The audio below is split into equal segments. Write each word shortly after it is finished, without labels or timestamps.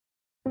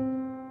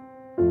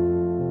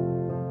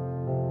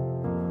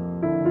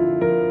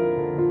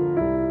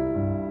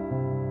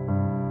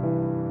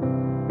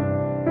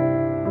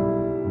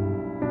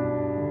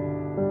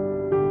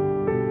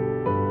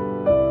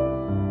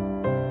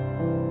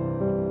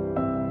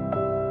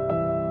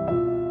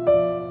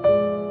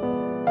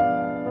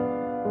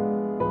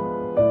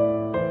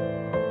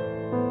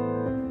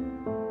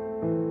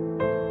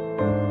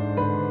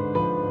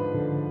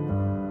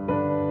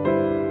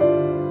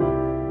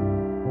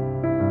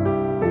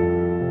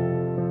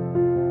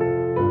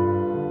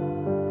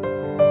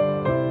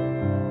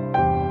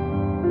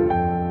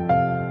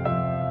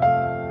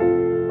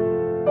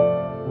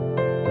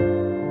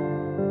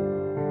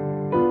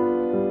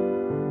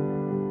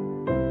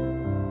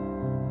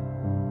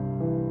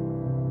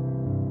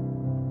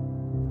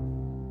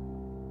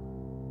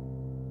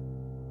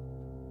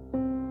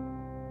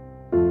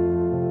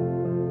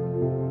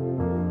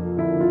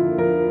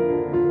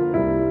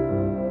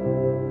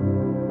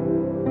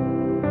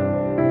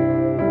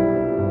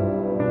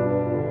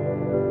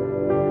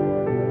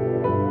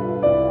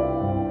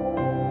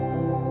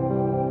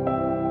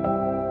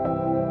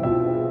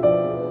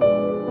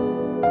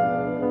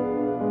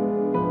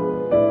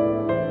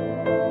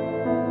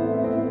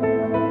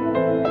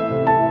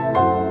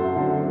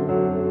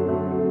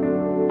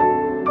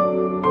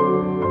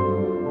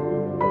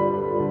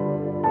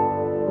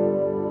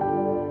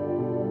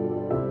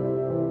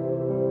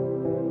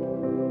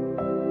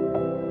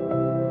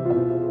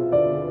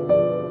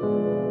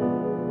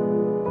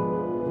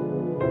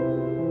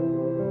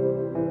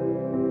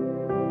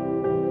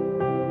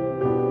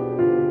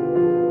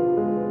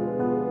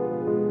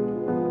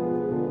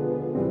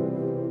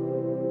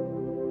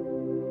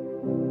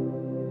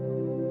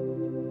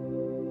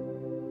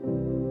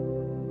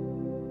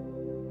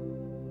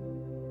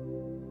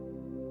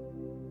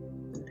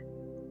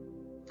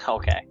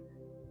Okay.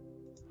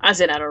 I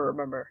said I don't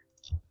remember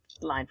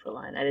line for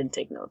line. I didn't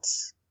take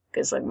notes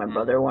because like my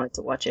brother wanted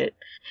to watch it.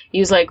 He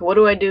was like, "What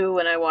do I do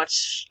when I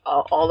watch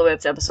all the way up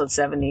to episode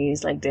 70?"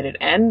 He's like, "Did it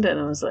end?" And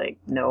I was like,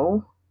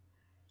 "No."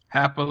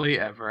 Happily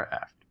ever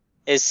after.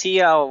 Is he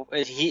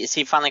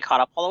finally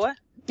caught up all the way?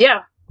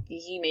 Yeah,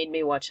 he made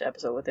me watch the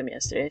episode with him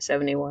yesterday,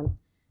 71.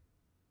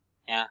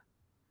 Yeah.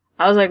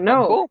 I was like,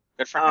 "No." Cool.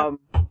 Good for him.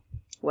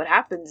 What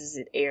happens is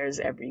it airs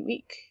every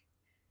week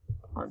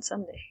on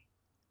Sunday.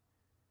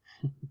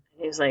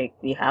 He was like,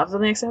 "You have the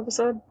next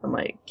episode?" I'm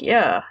like,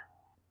 "Yeah."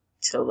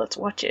 So let's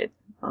watch it.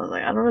 I was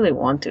like, I don't really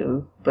want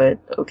to, but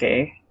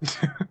okay.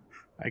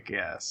 I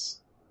guess.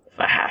 If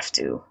I have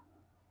to.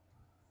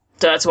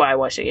 So that's why I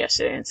watched it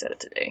yesterday instead of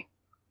today.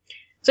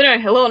 So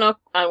anyway, hello and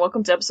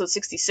welcome to episode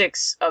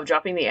 66 of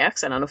Dropping the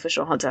X, an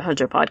unofficial Hunter x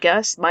Hunter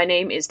podcast. My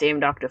name is Dame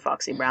Dr.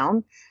 Foxy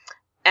Brown.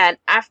 And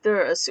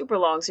after a super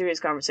long, serious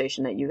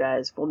conversation that you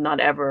guys will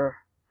not ever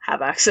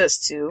have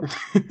access to,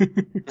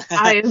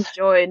 I am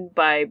joined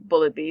by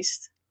Bullet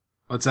Beast.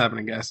 What's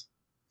happening, guys?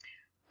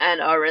 And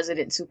our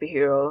resident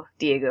superhero,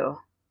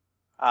 Diego.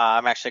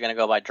 I'm actually going to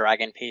go by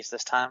Dragon Piece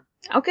this time.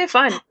 Okay,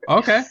 fine.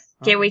 Okay.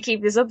 Can we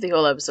keep this up the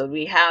whole episode?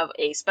 We have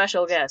a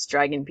special guest,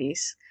 Dragon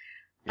Piece.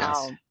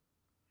 Yes.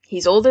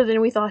 He's older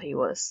than we thought he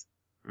was.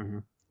 Mm-hmm.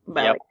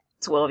 By like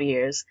 12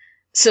 years.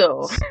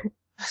 So,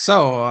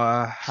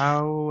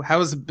 how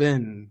has it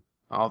been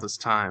all this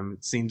time?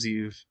 It seems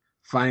you've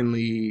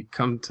finally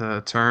come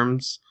to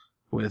terms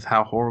with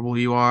how horrible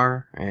you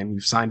are, and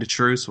you've signed a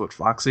truce with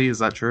Foxy. Is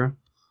that true?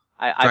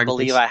 I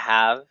believe I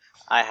have.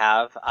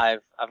 I've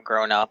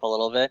grown up a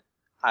little bit.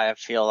 I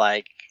feel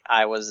like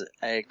I was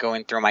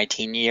going through my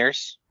teen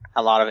years.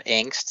 A lot of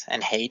angst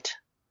and hate,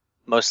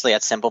 mostly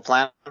at Simple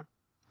Plan.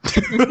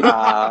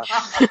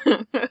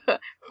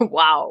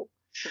 Wow.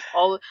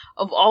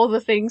 Of all the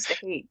things to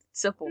hate,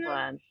 Simple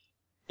Plan.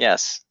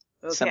 Yes.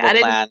 Okay. Simple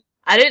Plan.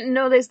 I didn't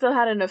know they still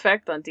had an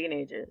effect on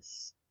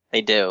teenagers.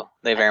 They do.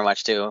 They very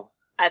much do.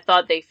 I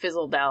thought they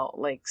fizzled out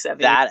like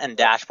 7. That and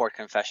Dashboard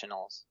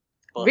Confessionals.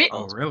 Oh,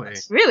 really?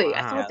 Really? Wow.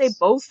 I thought they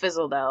both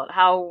fizzled out.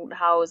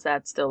 How is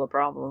that still a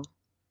problem?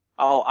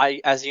 Oh,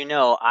 as you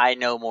know, I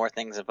know more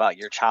things about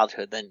your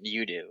childhood than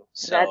you do.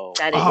 So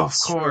that is of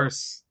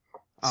course.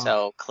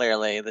 So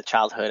clearly the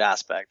childhood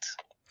aspect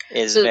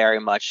is very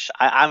much...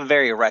 I'm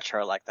very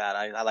retro like that.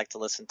 I like to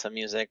listen to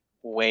music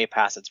way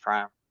past its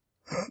prime.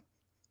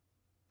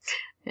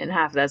 And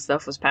half that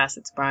stuff was past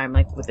its prime,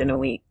 like within a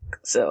week.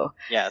 So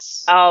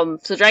yes.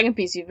 So Dragon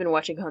Piece, you've been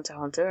watching Hunter x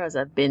Hunter, as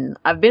I've been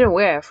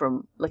aware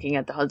from looking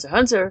at the Hunter x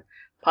Hunter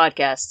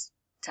podcast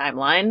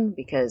timeline,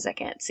 because I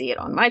can't see it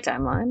on my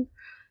timeline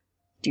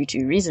due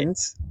to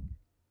reasons.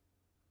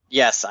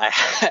 Yes,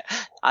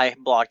 I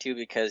blocked you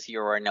because you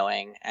were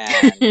annoying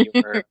and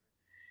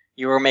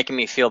you were making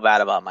me feel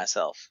bad about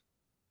myself.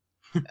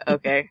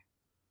 Okay.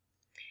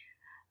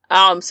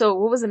 So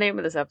what was the name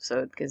of this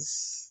episode?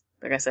 Because,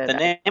 like I said, the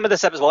name of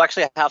this episode will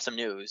actually have some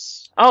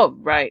news. Oh,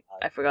 right.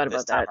 I forgot about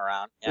this time that.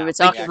 around. Yeah. We were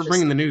talking Thank you for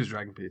bringing the news,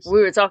 Dragon Piece.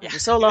 We were talking for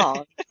so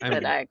long I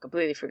that mean, I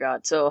completely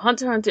forgot. So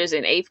Hunter x Hunter is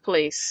in 8th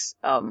place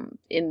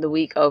in the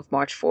week of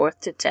March 4th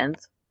to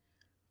 10th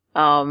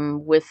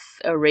with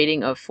a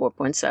rating of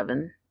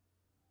 4.7.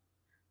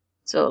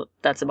 So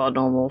that's about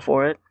normal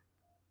for it.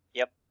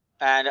 Yep.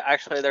 And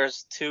actually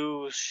there's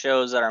 2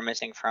 shows that are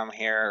missing from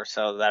here,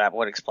 so that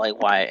would explain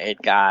why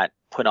it got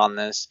put on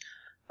this.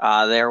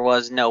 There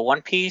was no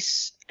One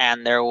Piece,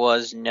 and there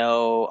was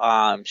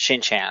no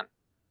Shin-Chan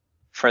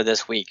for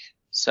this week.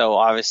 So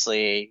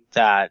obviously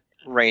that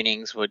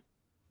ratings would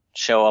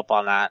show up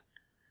on that.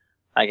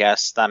 I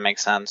guess that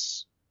makes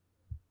sense.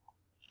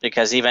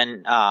 Because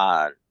even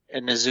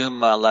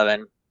Inazuma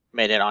 11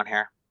 made it on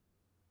here.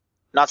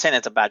 Not saying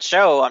it's a bad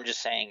show, I'm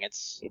just saying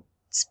it's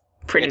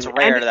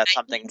rare that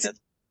something that...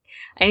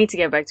 I need to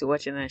get back to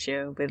watching that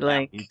show, but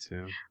like... Me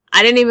too.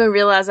 I didn't even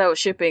realize I was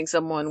shipping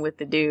someone with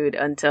the dude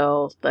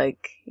until,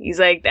 like, he's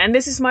like, and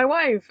this is my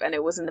wife, and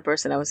it wasn't the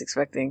person I was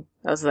expecting.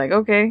 I was like,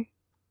 okay.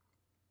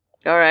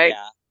 Alright.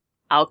 Yeah.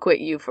 I'll quit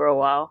you for a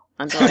while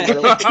until I get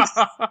a week.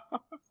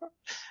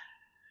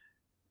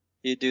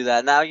 You do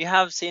that. Now you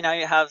have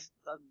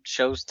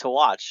shows to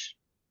watch.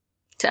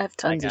 To have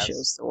tons of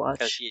shows to watch.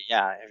 Because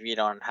if you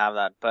don't have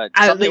that, but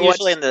I something only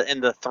usually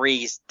in the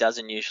threes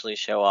doesn't usually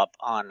show up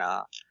on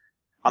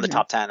the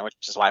top 10, which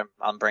is why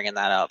I'm bringing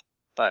that up.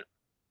 But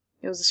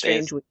it was a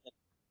strange week.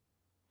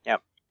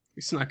 Yep.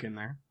 We snuck in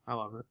there. I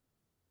love it.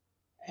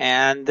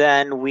 And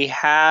then we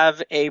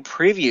have a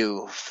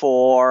preview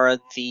for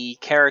the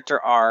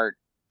character art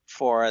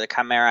for the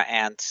Chimera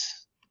Ant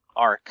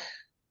arc.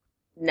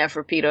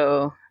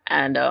 Neferpitou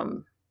and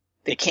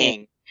the king.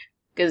 King.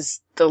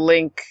 Because the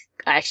link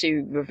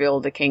actually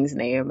revealed the king's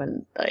name,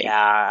 and like,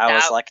 I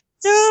was like,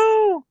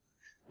 no!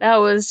 That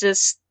was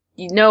just,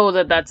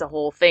 that's a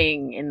whole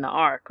thing in the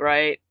arc,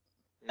 right?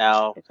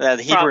 No,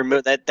 they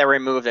removed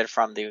it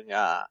from the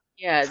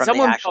from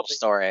the actual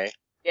story.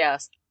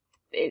 Yes,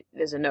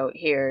 there's a note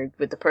here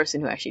with the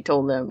person who actually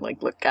told them,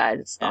 like, look, guys,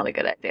 it's not a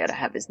good idea to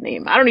have his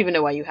name. I don't even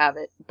know why you have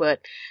it,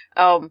 but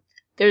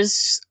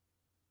there's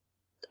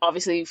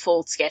obviously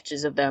full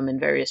sketches of them in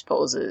various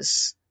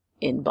poses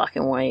in black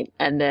and white,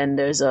 and then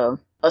there's a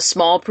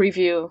small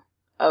preview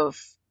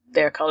of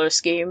their color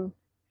scheme.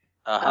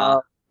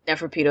 Uh-huh.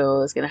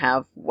 Neferpitou is gonna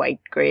have white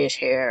grayish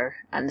hair,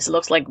 and this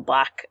looks like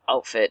black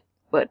outfit,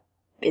 but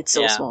it's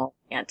so Yeah. small,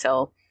 can't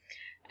tell.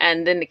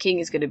 And then the king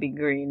is gonna be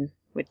green,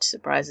 which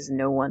surprises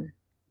no one.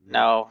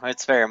 No,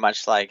 it's very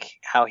much like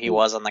how he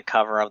was on the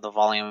cover of the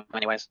volume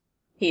anyways.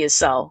 He is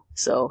Cell,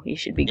 so he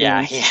should be green.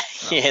 Yeah,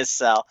 he is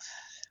Cell.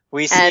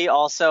 We see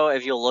also,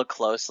 if you look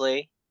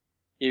closely,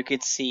 you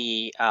could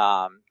see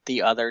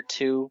the other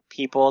two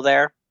people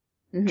there.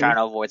 Mhm. Trying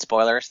to avoid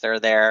spoilers. They're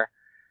there.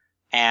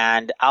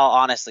 And I'll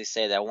honestly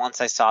say that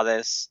once I saw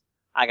this,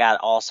 I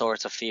got all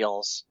sorts of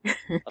feels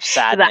of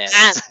sadness. The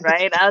hand,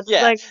 right? I was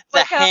Yeah, like, the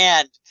look how-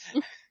 hand.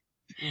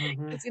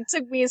 It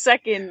took me a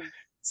second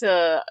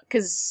to,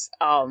 because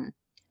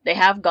they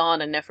have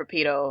gone and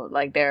Neferpitou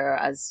like there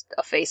as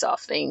a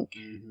face-off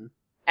thing,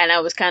 and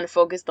I was kind of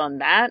focused on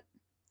that,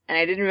 and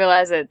I didn't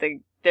realize that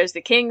there's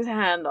the king's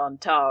hand on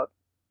top,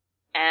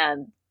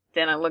 and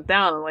then I looked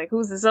down and I'm like,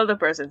 who's this other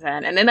person's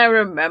hand? And then I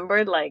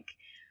remembered, like,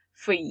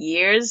 for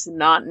years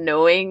not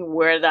knowing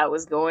where that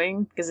was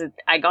going, because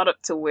I got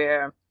up to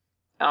where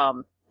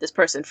this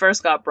person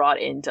first got brought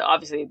into,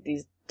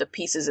 obviously the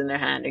pieces in their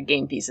hand are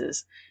game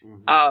pieces.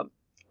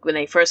 When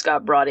they first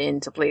got brought in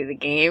to play the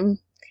game,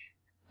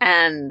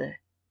 and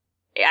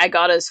I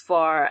got as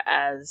far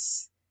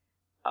as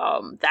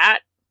that,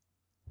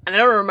 and I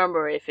don't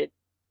remember if it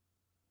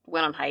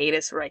went on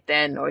hiatus right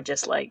then or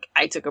just like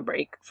I took a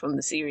break from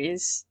the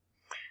series.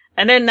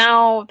 And then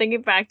now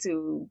thinking back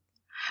to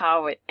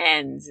how it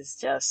ends is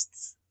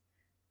just,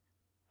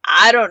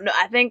 I don't know.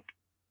 I think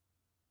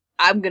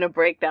I'm gonna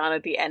break down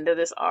at the end of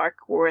this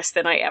arc worse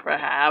than I ever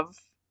have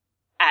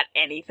at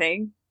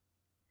anything.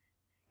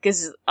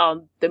 Because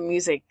the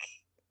music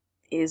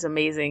is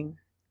amazing,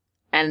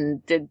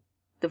 and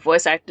the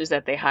voice actors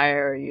that they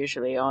hire are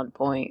usually on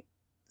point.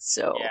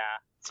 So Yeah.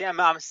 See,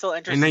 I'm still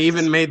interested. And they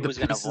even made the who's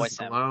gonna pieces voice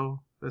him. glow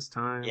this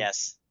time.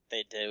 Yes,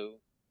 they do.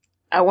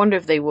 I wonder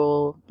if they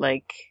will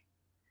like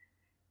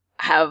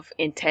have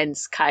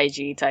intense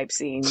kaiji type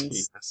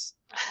scenes. Yes.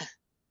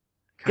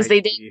 Because they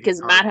did, Kaiji, because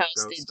art Madhouse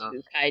show did stuff.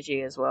 do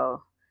kaiji as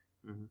well.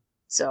 Mhm.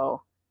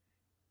 So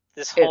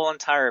This whole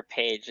entire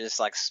page is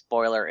like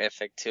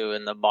spoilerific too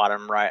in the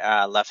bottom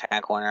right,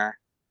 left-hand corner.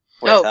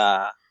 With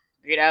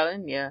Great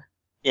Island, yeah.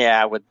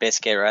 yeah, with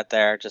Biscuit right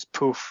there, just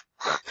poof.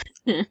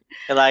 You're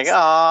like,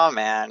 oh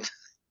man.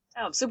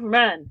 Oh, I'm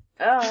Superman.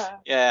 Ah.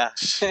 Yeah.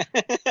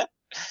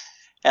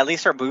 At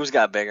least her boobs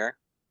got bigger.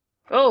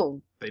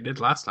 Oh. They did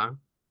last time.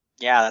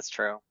 Yeah, that's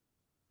true.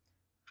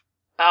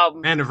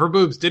 Man, if her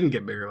boobs didn't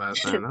get bigger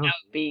last time, that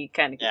would be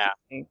kind of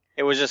confusing.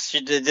 It was just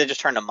they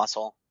just turned to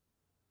muscle.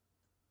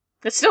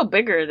 It's still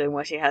bigger than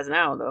what she has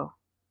now, though.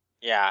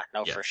 Yeah,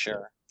 no, Yes. for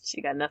sure.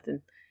 She got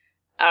nothing.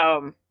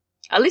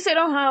 At least I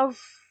don't have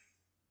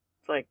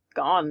like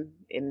Gon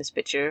in this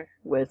picture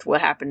with what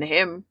happened to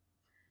him.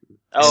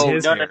 Oh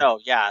his no, hair. no.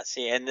 Yeah,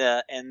 see, in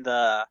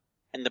the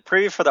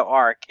preview for the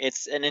arc,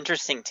 it's an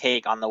interesting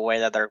take on the way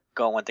that they're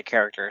going with the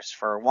characters.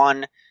 For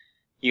one,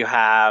 you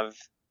have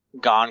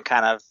Gon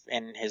kind of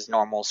in his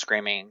normal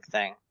screaming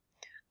thing,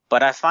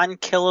 but I find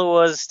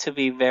Killua's to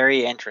be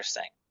very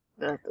interesting.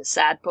 The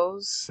sad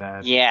pose.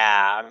 Sad.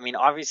 Yeah, I mean,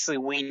 obviously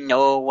we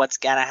know what's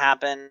gonna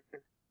happen,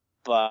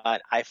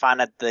 but I find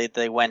that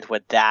they went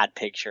with that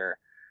picture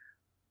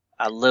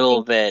a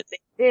little bit.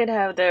 They did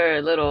have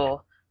their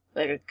little,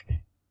 like,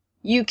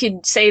 you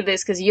could say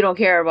this because you don't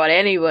care about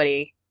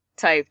anybody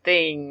type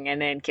thing,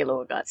 and then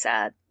Killua got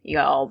sad. You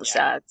got all the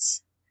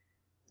sads.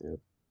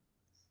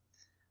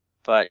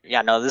 But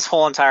yeah, no, this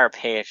whole entire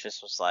page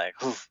just was like,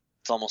 oof,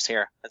 it's almost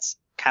here. It's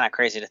kind of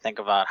crazy to think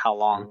about how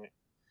long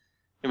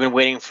we've been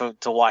waiting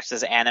to watch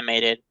this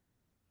animated,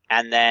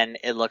 and then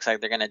it looks like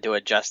they're gonna do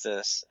it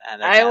justice.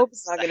 And I hope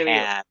it's not the gonna be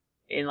hand.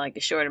 in like a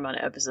short amount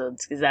of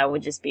episodes, because that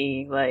would just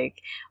be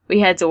like, we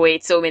had to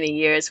wait so many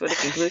years for the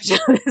conclusion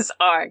of this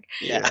arc.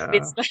 Yeah.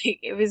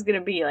 If it's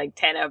gonna be like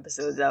 10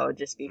 episodes, that would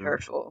just be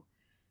hurtful.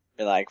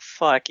 Be like,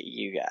 fuck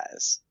you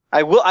guys.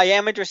 I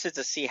am interested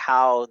to see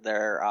how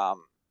they're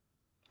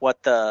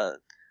what the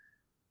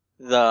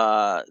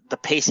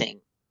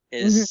pacing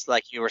is.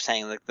 Like you were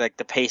saying, like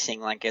the pacing,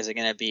 like, is it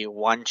gonna be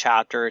one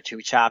chapter,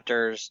 2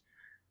 chapters?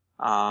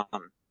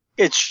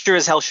 It sure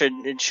as hell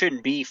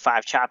shouldn't be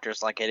 5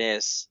 chapters like it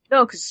is.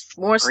 No, because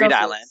more Great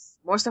stuff Island.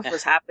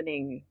 was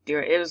happening.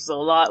 It was a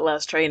lot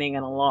less training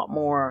and a lot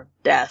more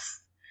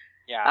death.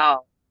 Yeah.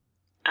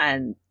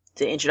 And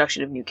the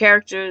introduction of new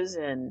characters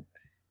and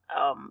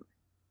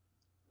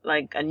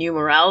like a new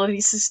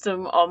morality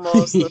system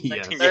almost. Like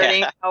Yes.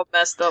 learning how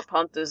messed up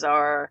hunters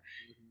are.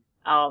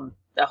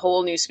 A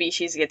whole new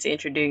species gets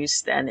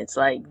introduced, and it's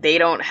like they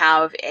don't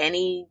have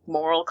any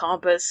moral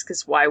compass,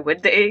 because why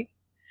would they?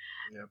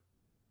 Yep.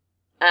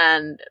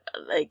 And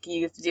like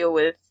you have to deal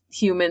with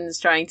humans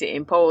trying to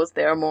impose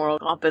their moral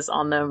compass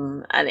on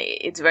them, and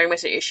it's very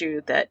much an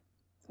issue that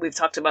we've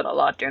talked about a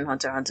lot during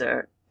Hunter x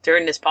Hunter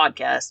during this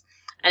podcast,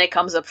 and it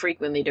comes up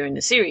frequently during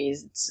the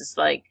series. It's just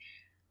like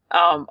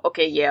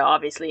okay, yeah,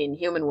 obviously in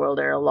human world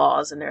there are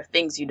laws and there are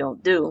things you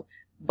don't do,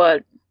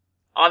 but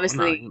Well, not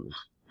obviously humans.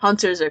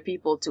 hunters are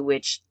people to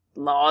which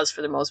laws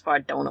for the most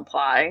part don't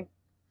apply.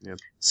 Yep.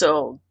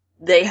 So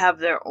they have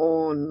their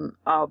own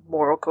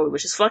moral code,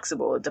 which is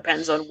flexible. It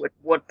depends on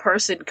what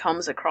person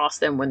comes across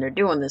them when they're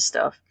doing this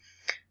stuff.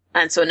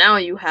 And so now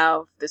you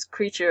have this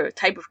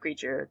type of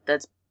creature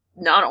that's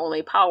not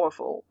only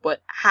powerful,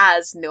 but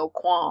has no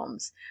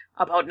qualms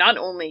about not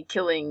only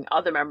killing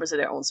other members of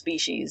their own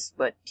species,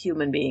 but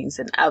human beings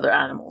and other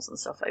animals and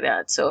stuff like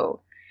that. So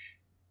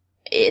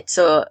it's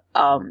a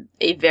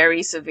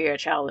very severe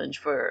challenge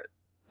for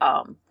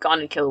Gone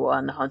and Killua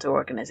and the Hunter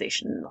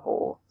organization in the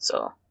whole.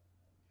 So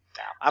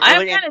Yeah,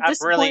 I'm kind of I'm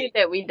disappointed really.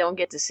 that we don't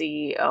get to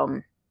see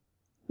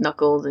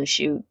Knuckles and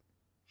Shoot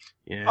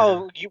Yeah.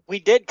 Oh, we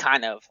did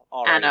kind of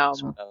and already,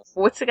 sort of.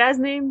 what's the guy's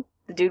name?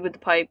 The dude with the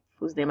pipe,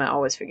 whose name I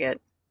always forget.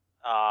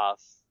 Uh,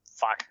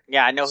 Fuck.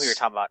 Yeah, I know who you're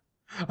talking about.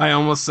 I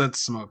almost said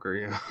Smoker,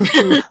 yeah.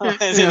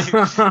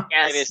 It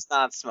Yes, is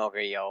not Smoker,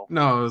 yo.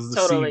 No, it was the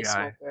totally C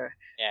guy. Smoker.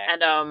 Yeah.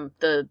 And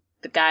the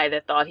guy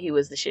that thought he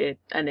was the shit,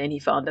 and then he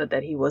found out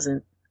that he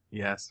wasn't.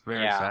 Yes,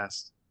 very Yeah.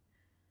 fast.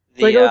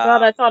 It's like, oh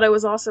god, I thought I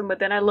was awesome, but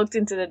then I looked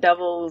into the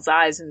devil's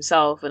eyes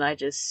himself, and I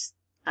just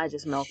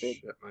melted.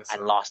 Shit I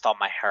myself. lost all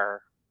my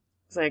hair.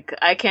 It's like,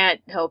 I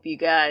can't help you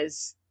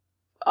guys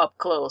up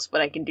close,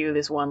 but I can do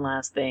this one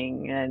last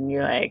thing, and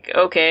you're like,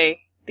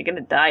 okay, they're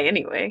gonna die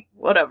anyway,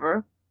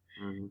 whatever.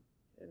 Mhm.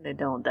 And they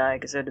don't die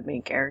because they're the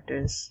main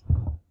characters.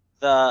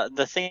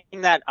 The thing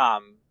that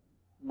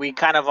we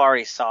kind of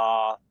already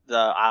saw the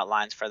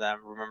outlines for them.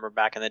 Remember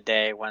back in the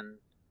day when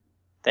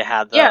they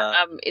had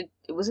the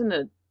It was in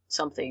the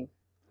something.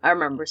 I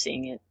remember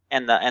seeing it.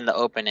 and the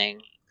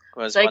opening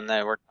was Like- when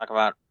they were talking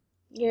about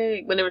Yeah,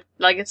 when they were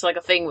like, it's like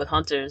a thing with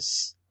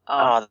hunters.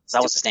 that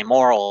was his name.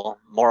 Moral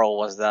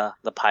was the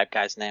pipe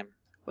guy's name.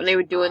 When they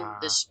were doing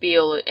the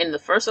spiel in the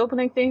first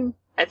opening theme,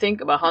 I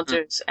think, about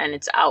hunters and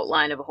its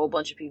outline of a whole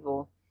bunch of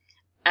people.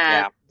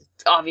 And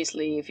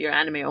obviously, if you're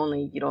anime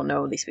only, you don't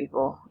know these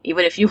people.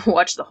 Even if you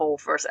watch the whole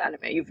first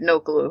anime, you've no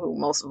clue who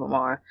most of them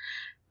are.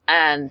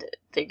 And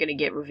they're gonna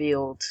get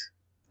revealed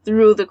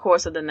through the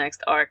course of the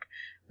next arc,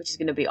 which is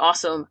gonna be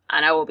awesome.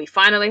 And I will be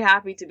finally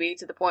happy to be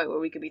to the point where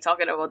we could be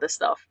talking about this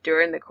stuff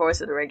during the course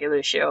of the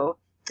regular show.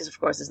 Because, of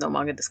course, there's no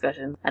manga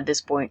discussion at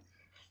this point.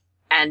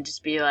 And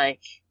just be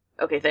like,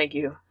 okay, thank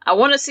you. I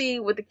want to see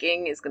what the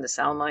king is going to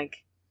sound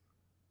like.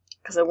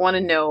 Because I want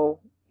to know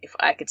if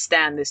I could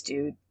stand this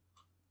dude.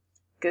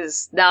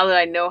 Because now that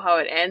I know how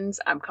it ends,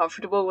 I'm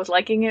comfortable with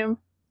liking him.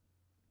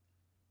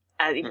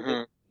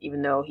 And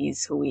even though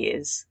he's who he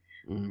is.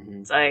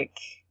 Mhm. It's like,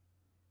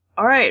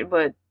 alright,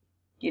 but,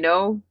 you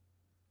know,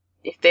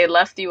 if they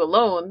left you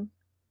alone,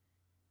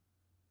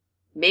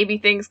 maybe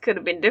things could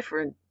have been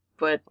different.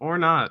 But, Or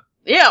not.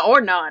 yeah,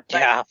 or not.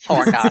 Like, Yeah,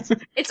 or not.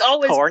 it's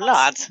always Or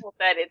not. possible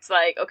that it's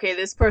like, okay,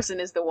 this person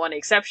is the one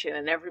exception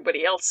and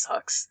everybody else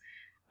sucks.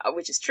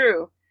 Which is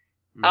true.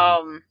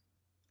 Mhm.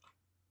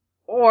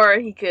 Or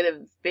he could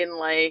have been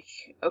like,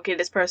 okay,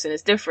 this person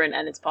is different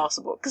and it's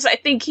possible. Because I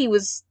think he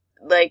was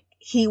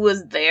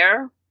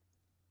there.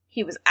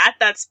 He was at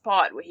that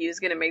spot where he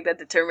was going to make that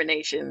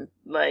determination.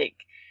 Like,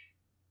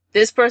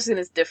 this person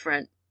is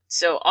different.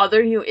 So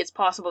it's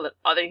possible that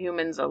other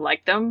humans are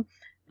like them.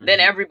 Then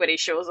Mhm. everybody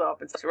shows up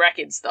and starts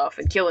wrecking stuff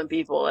and killing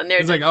people. And they're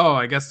He's like, oh,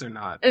 I guess they're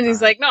not. and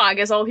he's like, no, I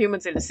guess all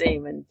humans are the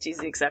same, and she's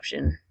the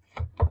exception.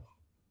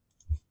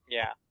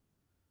 Yeah.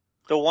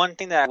 The one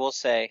thing that I will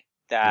say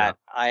that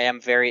I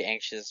am very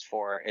anxious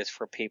for is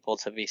for people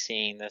to be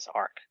seeing this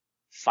arc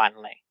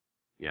finally.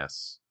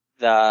 Yes.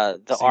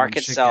 The See, arc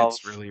when shit itself.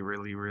 gets really,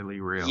 really, really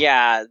real.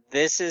 Yeah,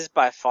 this is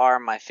by far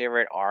my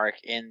favorite arc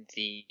in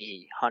the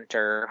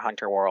Hunter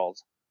world.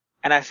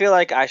 And I feel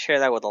like I share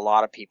that with a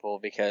lot of people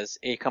because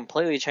it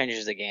completely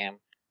changes the game.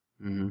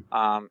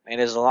 Mhm. It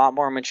is a lot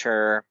more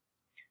mature.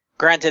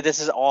 Granted, this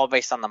is all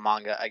based on the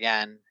manga.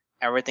 Again,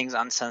 everything's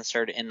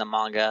uncensored in the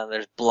manga.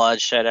 There's blood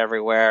shed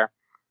everywhere.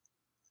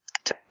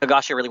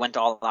 Togashi really went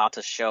all out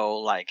to show,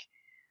 like,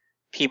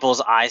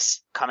 people's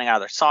eyes coming out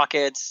of their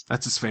sockets.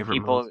 That's his favorite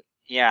People, move.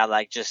 yeah,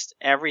 like, just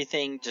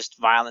everything just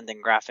violent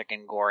and graphic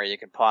and gory you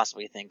could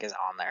possibly think is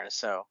on there.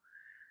 So,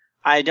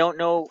 I don't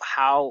know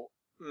how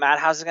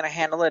Madhouse is going to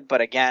handle it,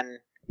 but again,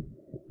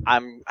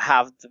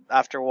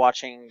 after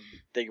watching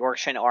the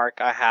Yorkshin arc,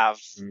 I have,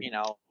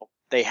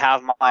 they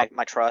have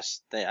my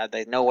trust.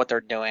 They know what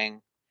they're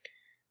doing.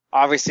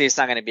 Obviously, it's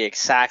not going to be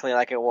exactly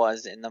like it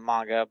was in the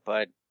manga,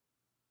 but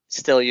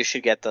still, you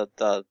should get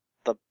the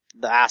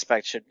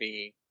aspect should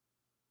be,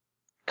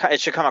 it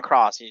should come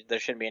across. There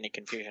shouldn't be any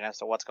confusion as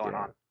to what's going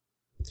on.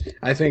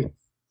 I think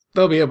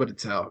they'll be able to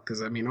tell,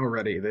 because, I mean,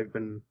 already they've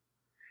been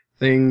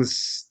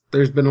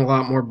there's been a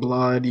lot more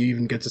blood. You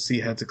even get to see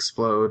heads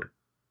explode.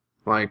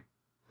 Like,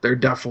 they're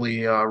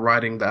definitely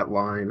riding that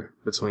line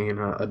between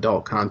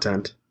adult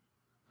content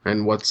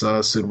and what's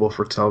suitable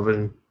for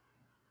television.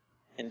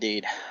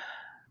 Indeed.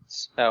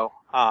 So,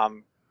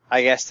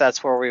 I guess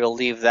that's where we will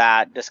leave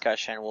that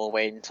discussion. We'll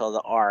wait until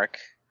the arc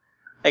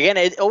Again,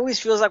 it always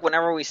feels like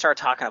whenever we start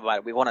talking about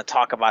it, we want to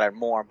talk about it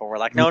more, but we're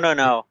like,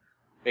 no.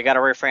 We got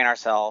to refrain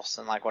ourselves.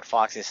 And like what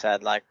Foxy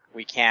said, like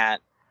we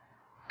can't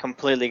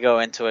completely go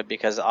into it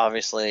because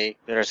obviously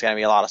there's going to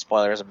be a lot of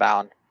spoilers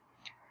abound.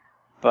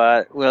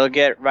 But we'll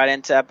get right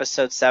into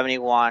episode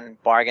 71,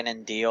 Bargain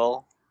and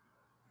Deal.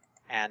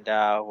 And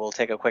we'll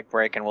take a quick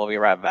break and we'll be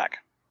right back.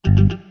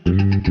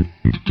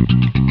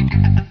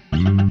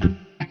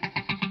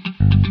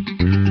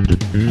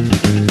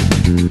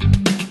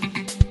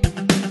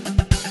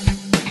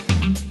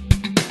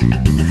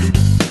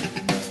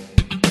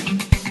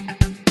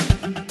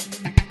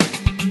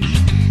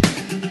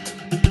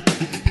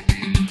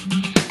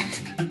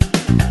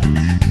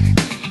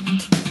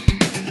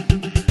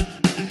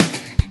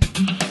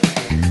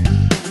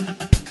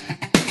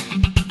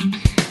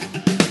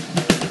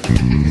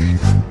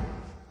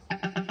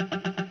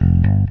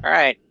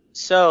 Alright,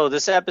 so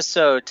this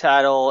episode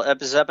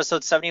is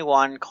episode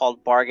 71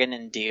 called Bargain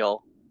and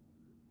Deal.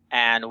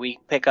 And we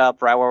pick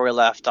up right where we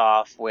left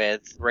off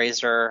with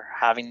Razor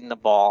having the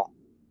ball.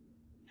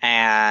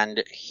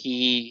 And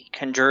he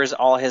conjures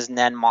all his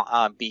Nen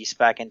beasts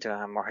back into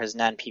him, or his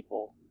Nen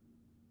people.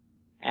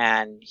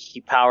 And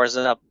he powers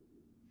it up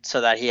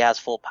so that he has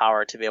full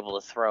power to be able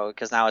to throw,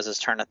 because now is his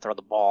turn to throw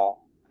the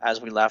ball, as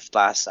we left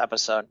last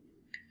episode.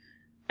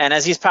 And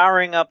as he's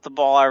powering up the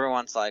ball,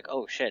 everyone's like,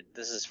 oh shit,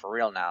 this is for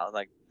real now.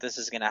 Like, this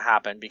is gonna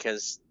happen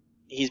because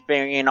he's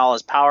bringing all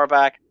his power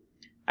back.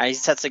 And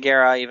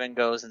Tetsugera even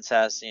goes and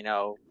says,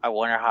 I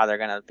wonder how they're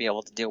gonna be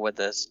able to deal with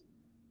this.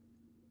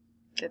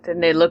 But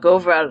then they look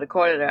over out of the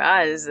corner of their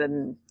eyes,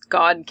 and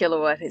God and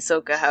Killua and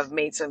Hisoka have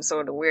made some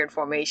sort of weird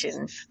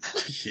formation.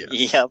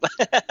 Yes. Yep.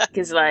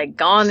 Because, like,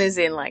 Gon is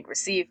in, like,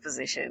 receive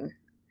position,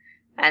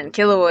 and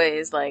Killua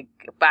is, like,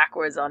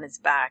 backwards on his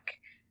back,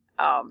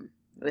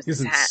 with He's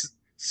his in hands.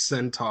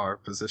 centaur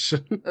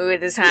position.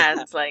 With his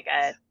hands, like,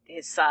 at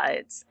his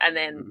sides. And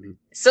then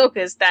Hisoka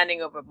is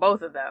standing over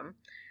both of them.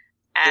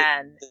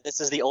 And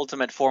This is the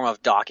ultimate form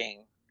of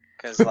docking.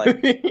 Because,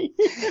 like,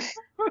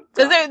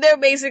 they're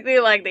basically,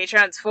 like, they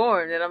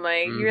transformed. And I'm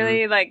like, you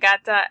really, like,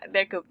 Gata,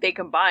 they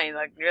combine.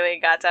 Like, really,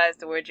 Gata is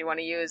the word you want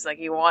to use. Like,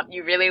 you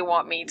really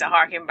want me to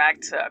harken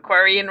back to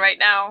Aquarian right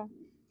now?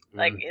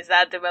 Like, is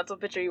that the mental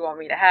picture you want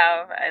me to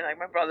have? And, like,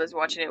 my brother's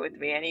watching it with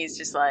me, and he's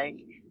just like,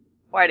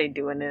 why are they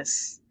doing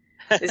this?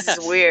 This is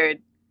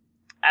weird.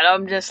 And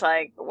I'm just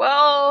like,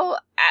 well,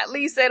 at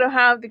least they don't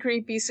have the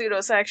creepy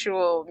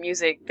pseudo-sexual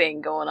music thing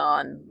going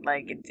on.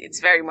 Like, it's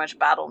very much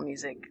battle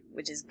music,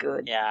 which is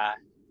good. yeah.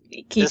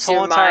 It keeps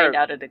your mind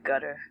out of the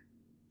gutter.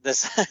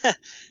 This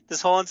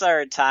whole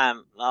entire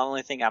time, the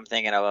only thing I'm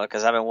thinking about,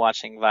 because I've been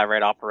watching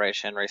Vibrate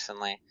Operation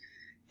recently,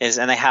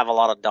 and they have a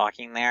lot of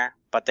docking there,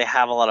 but they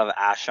have a lot of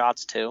ass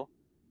shots too.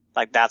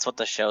 Like, that's what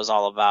the show's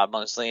all about,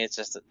 mostly. It's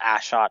just an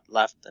ass shot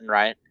left and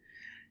right.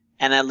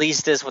 And at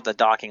least this with the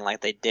docking,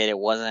 like they did,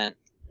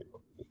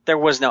 there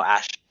was no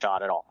ass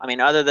shot at all. I mean,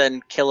 other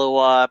than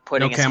Killua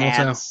putting his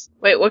hands.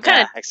 Wait, what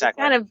kind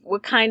exactly.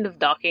 what kind of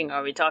docking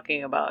are we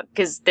talking about?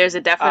 Because there's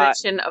a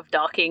definition of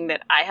docking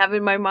that I have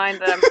in my mind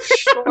that I'm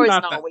sure is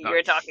not what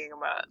you're talking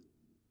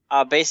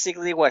about.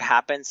 Basically, what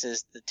happens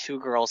is the two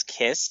girls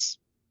kiss,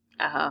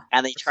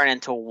 and they turn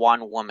into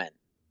one woman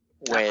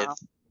with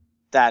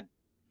that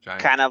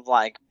giant. Kind of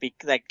like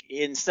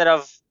instead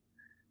of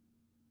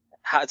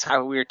it's kind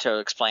of weird to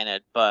explain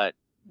it, but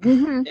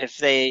if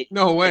they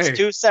it's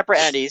two separate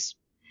entities,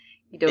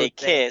 they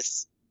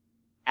kiss,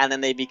 and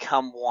then they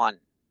become one.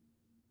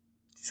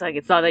 It's like,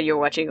 it's not that you're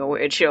watching a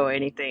weird show or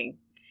anything.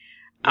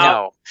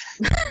 No.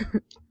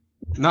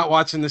 Not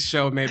watching the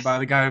show made by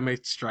the guy who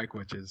made Strike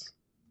Witches.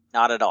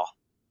 Not at all.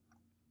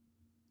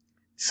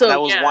 So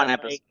that was one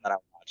episode that I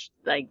watched.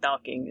 Like,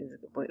 docking is a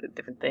completely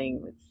different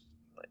thing.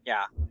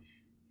 Yeah.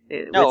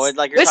 Like you're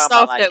talking stuff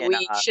about, like, that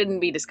we shouldn't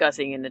be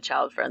discussing in the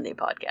child-friendly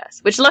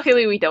podcast, which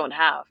luckily we don't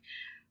have.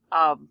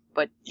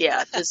 But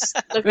yeah, just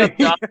look up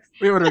docking.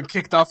 We would have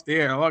kicked off the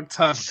air a long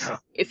time ago.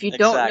 If you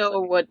don't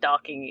know what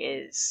docking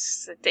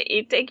is,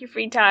 take your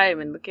free time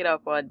and look it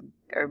up on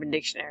Urban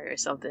Dictionary or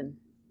something.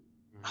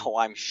 Oh,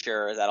 I'm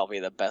sure that'll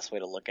be the best way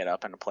to look it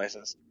up into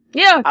places.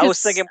 Yeah, I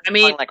was thinking,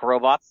 like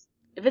robots.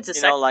 If it's a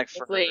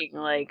sexual thing,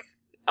 like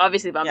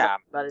obviously, if I'm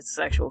talking about it's a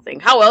sexual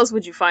thing, how else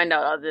would you find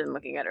out other than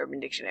looking at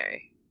Urban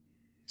Dictionary?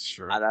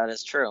 Sure. That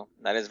is true.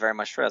 That is very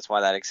much true. That's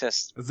why that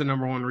exists. It's the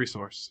number one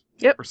resource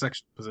for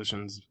sex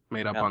positions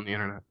made up on the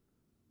internet.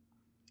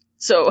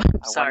 So,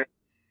 sorry.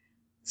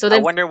 I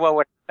wonder what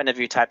would happen if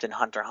you typed in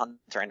Hunter x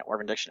Hunter in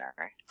Urban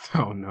Dictionary.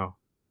 Oh, no.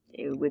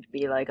 It would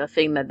be like a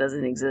thing that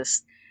doesn't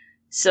exist.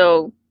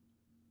 So,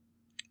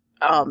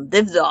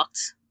 they've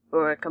docked,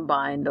 or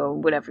combined, or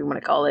whatever you want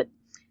to call it.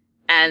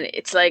 And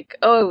it's like,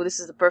 oh, this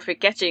is the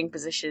perfect catching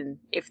position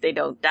if they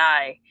don't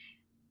die.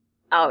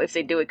 If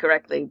they do it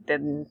correctly,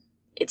 then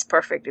it's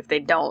perfect. If they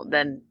don't,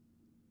 then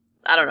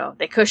I don't know.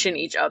 They cushion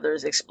each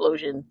other's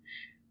explosion.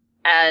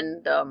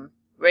 And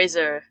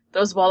Razor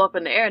throws the ball up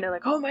in the air, and they're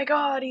like, "Oh my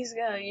god, he's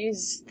gonna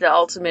use the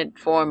ultimate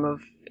form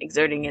of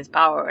exerting his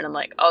power." And I'm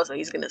like, "Oh, so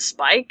he's gonna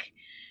spike?"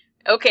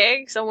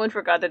 Okay, someone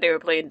forgot that they were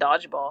playing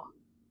dodgeball.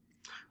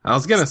 I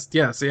was gonna,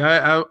 yeah. See,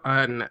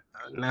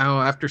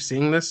 now after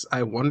seeing this,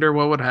 I wonder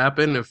what would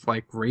happen if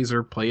like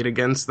Razor played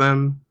against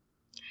them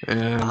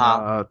and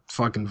Uh-huh.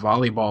 fucking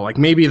volleyball. Like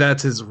maybe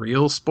that's his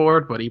real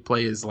sport, but he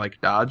plays like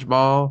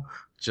dodgeball.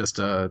 Just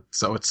so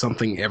it's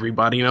something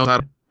everybody knows how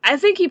to. I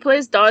think he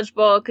plays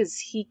dodgeball because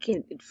he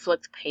can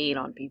inflict pain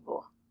on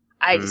people.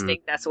 I just Mm,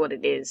 think that's what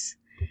it is.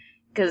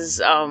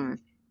 Because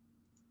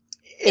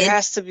It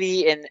has to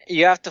be, and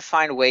you have to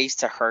find ways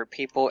to hurt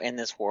people in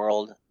this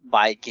world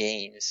by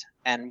games.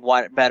 And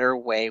what better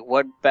way?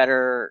 What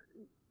better?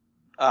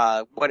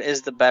 What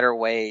is the better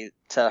way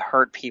to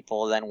hurt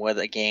people than with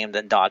a game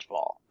than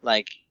dodgeball?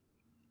 Like,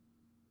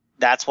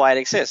 that's why it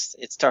exists.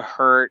 It's to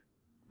hurt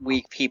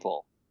weak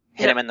people,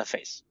 hit them in the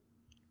face.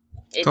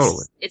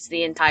 Totally. It's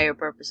the entire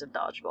purpose of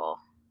dodgeball.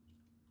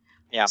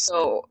 Yeah.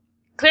 So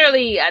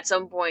clearly, at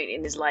some point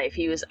in his life,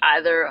 he was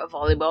either a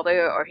volleyball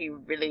player or he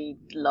really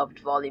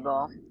loved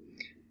volleyball.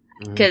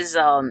 Because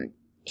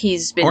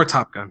he's been Or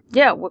Top Gun.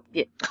 yeah.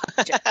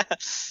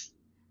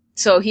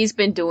 So he's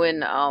been doing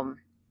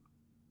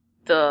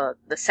the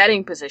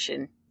setting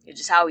position, which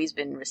is how he's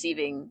been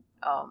receiving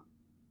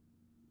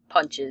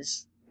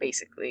punches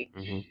basically,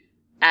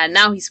 and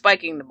now he's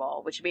spiking the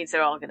ball, which means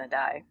they're all gonna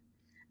die.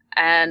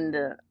 And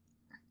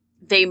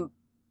they,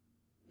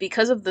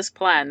 because of this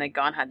plan that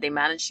Gon had, they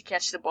managed to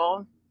catch the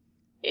ball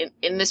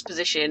in this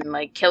position.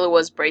 Like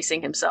Killua's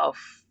bracing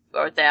himself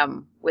or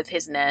them with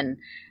his nen,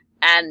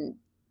 and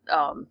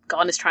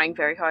Gon is trying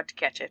very hard to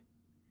catch it,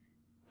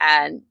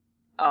 and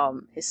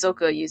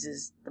Hisoka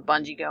uses the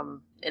bungee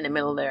gum in the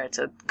middle there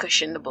to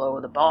cushion the blow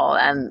of the ball,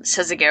 and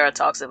Sezagera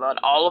talks about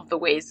all of the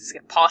ways this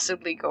could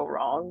possibly go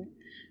wrong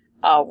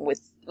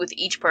with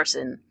each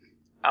person,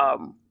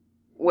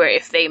 where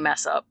if they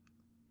mess up.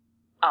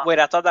 Wait,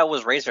 I thought that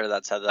was Razor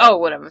that said that. Oh,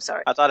 whatever,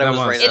 sorry. I thought it That was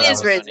was- Razor. It that is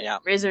was Razor. doing it, yeah.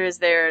 Razor is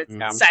there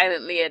Yeah.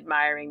 silently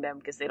admiring them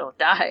because they don't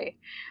die.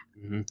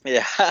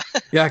 Yeah.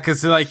 Yeah,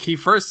 because like he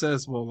first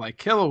says, well, like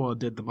Killua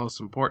did the most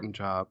important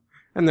job,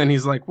 and then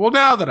he's like, well,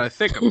 now that I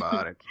think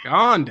about it,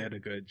 Gon did a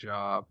good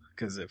job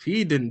because if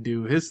he didn't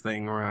do his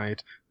thing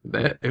right,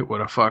 that it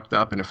would have fucked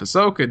up, and if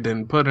Ahsoka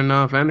didn't put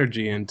enough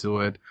energy into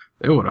it,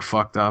 it would have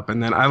fucked up.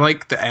 And then I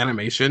like the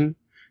animation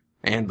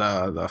and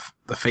the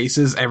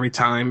faces every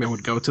time it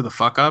would go to the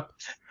fuck up,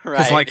 because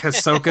Right. like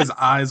Ahsoka's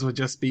eyes would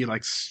just be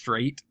like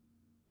straight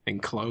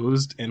and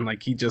closed, and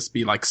like he'd just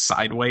be like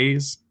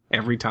sideways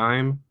every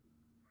time.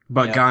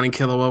 But Yep. Gon and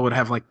Killua would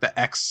have like the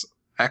X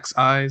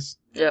eyes.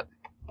 Yep.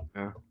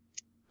 Yeah.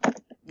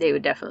 They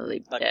would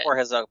definitely. Like, Yeah. poor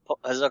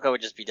Hisoka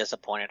would just be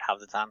disappointed half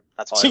the time.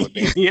 That's all it would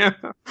be. Yeah.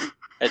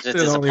 It's just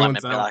They're the only ones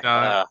disappointment. Be that like,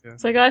 die. Yeah.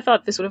 It's like, I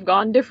thought this would have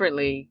gone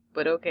differently,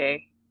 but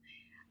okay.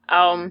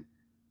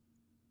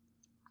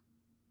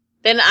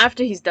 Then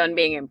after he's done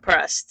being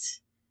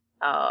impressed,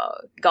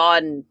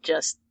 Gon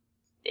just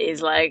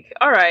is like,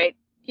 alright,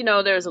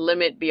 there's a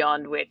limit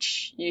beyond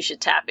which you should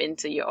tap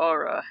into your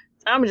aura.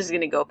 I'm just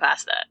gonna go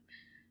past that.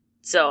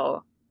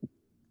 So,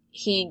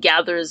 he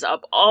gathers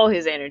up all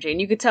his energy,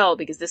 and you could tell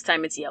because this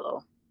time it's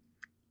yellow.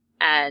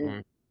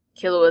 And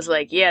Killua's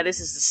like, yeah, this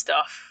is the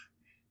stuff.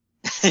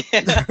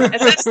 And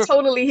that's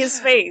totally his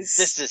face.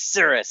 This is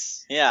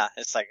Cirrus. Yeah,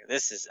 it's like,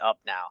 this is up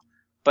now.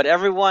 But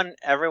everyone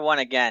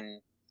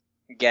again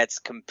gets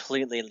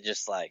completely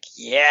just like,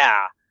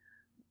 yeah.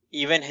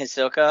 Even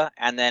Hisoka,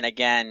 and then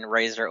again,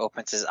 Razor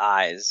opens his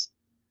eyes.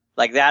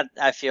 Like that,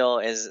 I feel,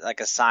 is like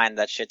a sign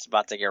that shit's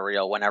about to get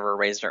real whenever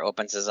Razor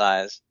opens his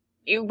eyes.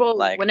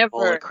 Like,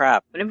 holy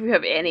crap. Whenever you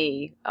have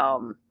any,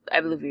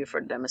 I believe we refer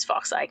to them as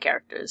fox eye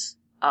characters.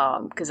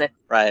 Because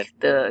Right.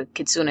 the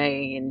kitsune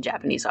in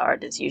Japanese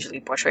art is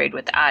usually portrayed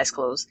with the eyes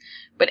closed.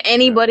 But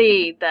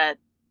anybody that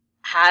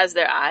has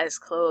their eyes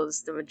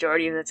closed the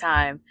majority of the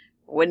time,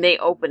 when they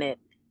open it,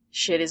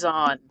 shit is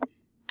on.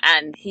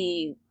 And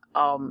he,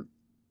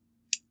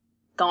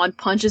 Gon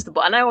punches the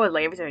ball. And I always,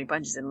 like, every time he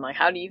punches it, I'm like,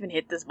 how do you even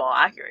hit this ball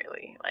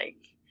accurately? Like,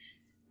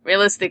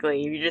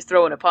 realistically, if you're just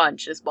throwing a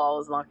punch, this ball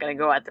is not going to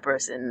go at the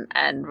person.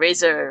 And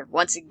Razor,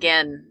 once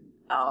again,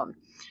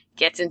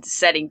 gets into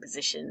setting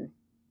position.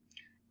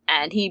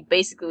 And he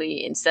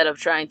basically, instead of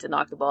trying to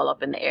knock the ball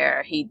up in the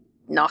air, he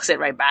knocks it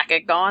right back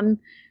at Gon.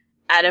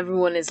 And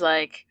everyone is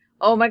like,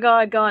 oh my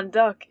god, Gon,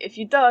 duck. If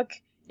you duck,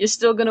 you're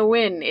still gonna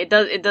win. It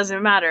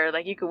doesn't matter.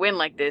 Like, you could win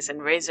like this.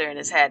 And Razor in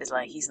his head is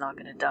like, he's not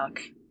gonna duck.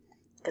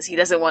 Because he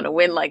doesn't want to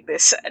win like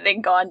this. And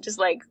then Gon just,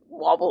 like,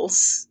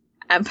 wobbles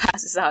and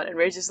passes out. And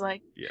Razor's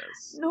like,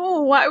 Yes.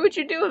 no, why would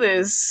you do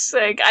this?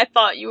 Like, I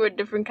thought you were a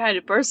different kind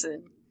of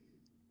person.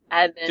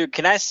 And then, Dude,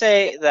 can I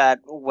say that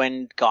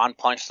when Gon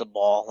punched the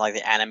ball, like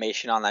the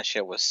animation on that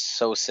shit was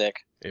so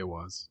sick. It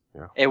was.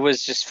 Yeah. It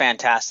was just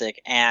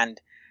fantastic. And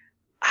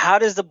how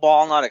does the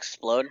ball not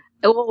explode?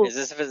 well, Is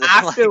this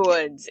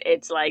afterwards,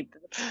 it's like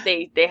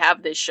they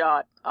have this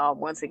shot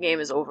once the game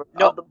is over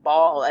of the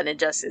ball, and it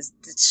just is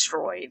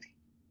destroyed.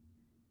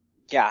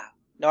 Yeah.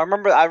 No, I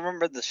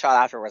remember the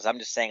shot afterwards. I'm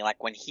just saying,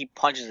 like, when he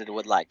punches it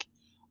with, like,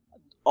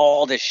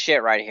 all this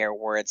shit right here,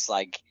 where it's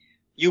like,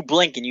 you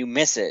blink and you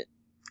miss it.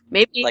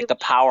 Maybe Like, the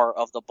power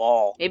of the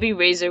ball. Maybe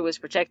Razor was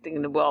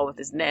protecting the ball with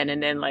his nen,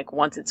 and then, like,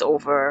 once it's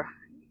over,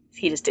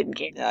 He just didn't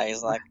care. Yeah,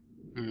 he's like,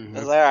 Mhm.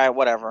 all right,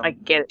 whatever. I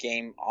could get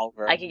Game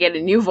over. I could get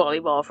a new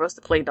volleyball for us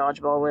to play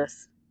dodgeball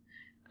with.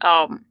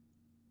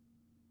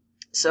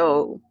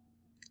 So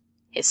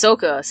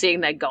Hisoka,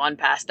 seeing that Gon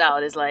passed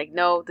out, is like,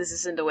 no, this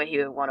isn't the way he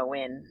would want to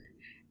win.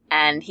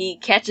 And he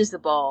catches the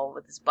ball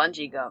with his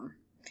bungee gum.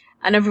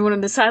 And everyone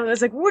in the silence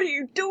is like, what are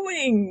you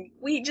doing?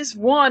 We just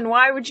won.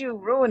 Why would you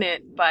ruin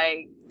it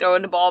by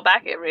throwing the ball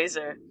back at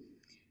Razor?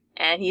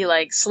 And he,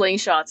 like,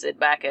 slingshots it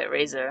back at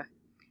Razor,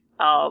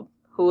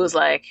 who was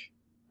like,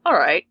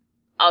 alright,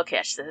 I'll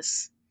catch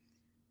this.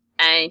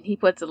 And he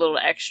puts a little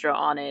extra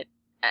on it,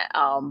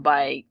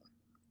 by,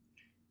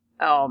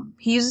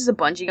 he uses a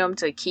bungee gum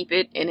to keep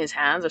it in his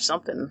hands or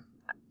something.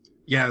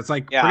 Yeah, it's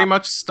like pretty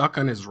much stuck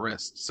on his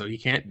wrist, so he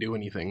can't do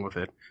anything with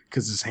it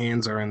because his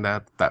hands are in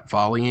that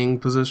volleying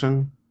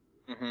position.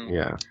 Mm-hmm.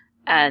 Yeah,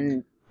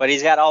 but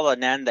he's got all the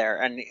nen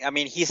there, and I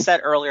mean, he said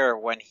earlier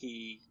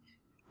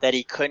that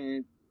he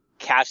couldn't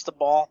catch the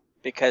ball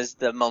because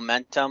the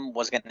momentum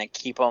was going to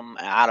keep him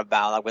out of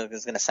bounds, like it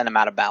was going to send him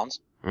out of bounds,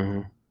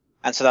 and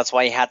so that's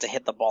why he had to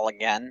hit the ball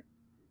again.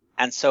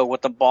 And so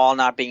with the ball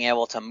not being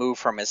able to move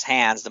from his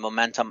hands, the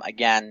momentum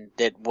again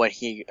did what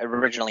he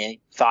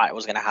originally thought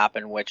was going to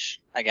happen, which,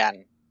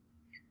 again,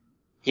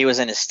 he was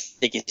in a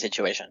sticky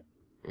situation.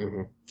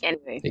 Mm-hmm.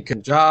 Anyway. He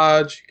can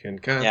dodge, he can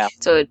catch. Yeah.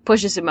 So it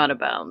pushes him out of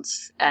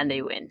bounds, and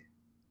they win.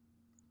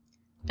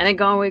 And then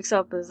Gon wakes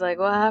up and is like,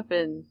 what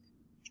happened?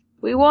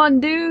 We won,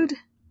 dude!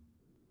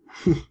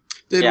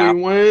 Did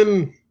we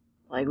win?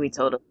 Like we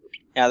told him.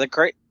 Yeah,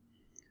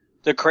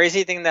 the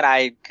crazy thing that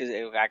I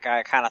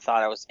kind of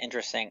thought it was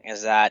interesting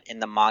is that in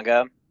the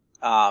manga,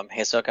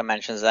 Hisoka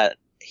mentions that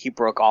he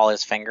broke all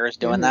his fingers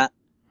doing that.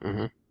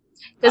 Mm-hmm.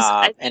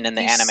 And in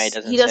the anime,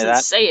 he doesn't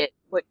say it,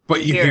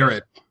 but you hear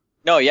it.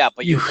 No, yeah,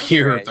 but you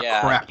hear it, the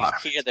crap out of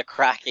it. You hear the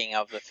cracking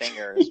of the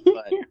fingers.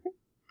 But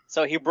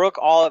so he broke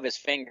all of his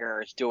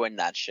fingers doing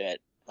that shit.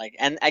 Like,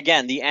 and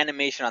again, the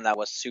animation on that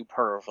was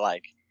superb.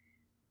 Like,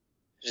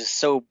 just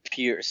so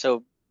pure,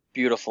 so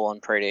beautiful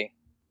and pretty.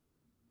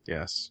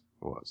 Yes.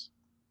 It was.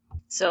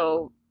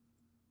 So,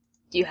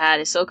 you had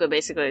Hisoka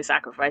basically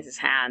sacrifice his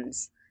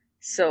hands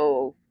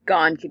so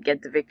Gon could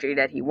get the victory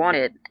that he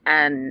wanted,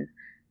 and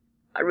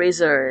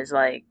Razor is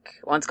like,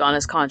 once Gon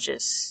is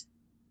conscious,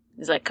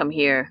 he's like, come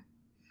here.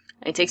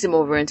 And he takes him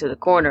over into the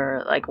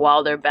corner, like,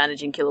 while they're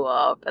bandaging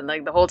Killua up, and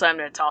like, the whole time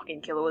they're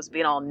talking, Killua's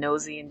being all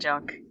nosy and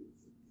junk.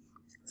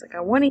 It's like,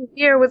 I want to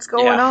hear what's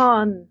going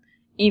on,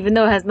 even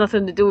though it has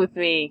nothing to do with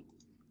me.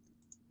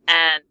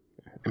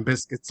 And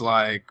Biscuit's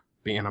like,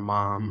 being a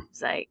mom.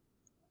 It's like,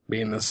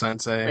 being the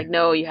sensei. Like,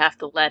 no, you have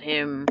to let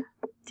him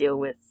deal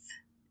with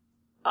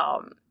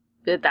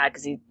that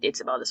because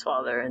it's about his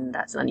father and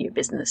that's none of your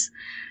business.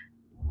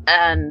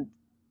 And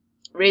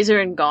Razor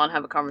and Gon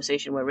have a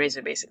conversation where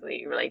Razor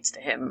basically relates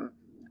to him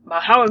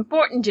about how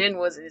important Jin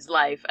was in his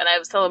life. And I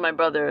was telling my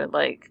brother,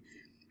 like,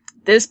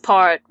 this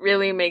part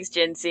really makes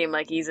Jin seem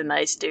like he's a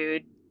nice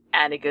dude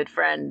and a good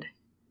friend.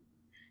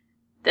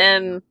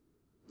 Then,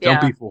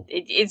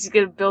 it's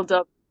gonna build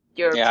up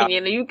your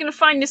opinion. You're gonna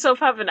find yourself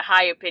having a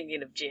high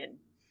opinion of Jin.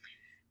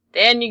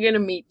 Then you're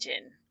gonna meet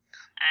Jin.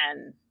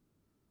 And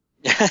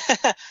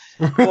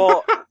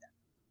well,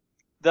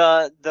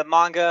 the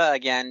manga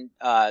again,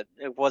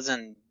 it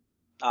wasn't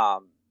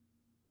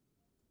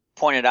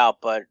pointed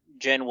out, but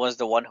Jin was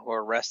the one who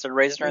arrested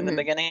Razor in the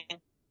beginning.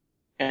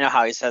 You know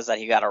how he says that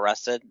he got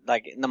arrested?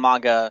 Like in the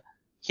manga,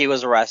 he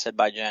was arrested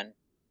by Jin,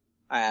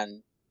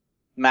 and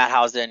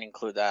Madhouse didn't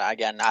include that.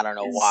 Again, I don't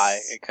know why.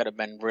 It could have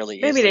been really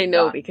easy. Maybe they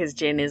know because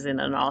Jin isn't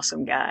an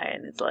awesome guy,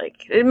 and it's like,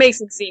 it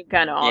makes him seem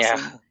kind of awesome.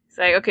 Yeah. It's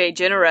like, okay,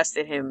 Jin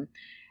arrested him,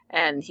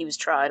 and he was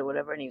tried or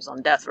whatever, and he was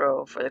on death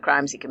row for the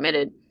crimes he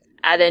committed.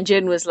 And then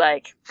Jin was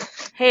like,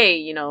 hey,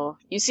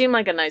 you seem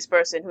like a nice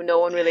person who no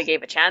one really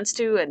gave a chance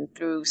to, and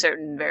through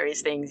certain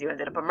various things you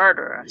ended up a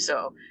murderer.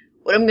 So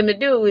what I'm gonna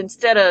do,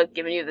 instead of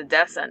giving you the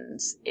death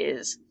sentence,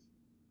 is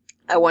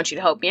I want you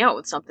to help me out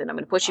with something. I'm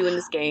gonna put you in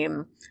this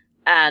game,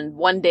 and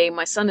one day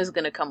my son is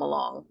gonna come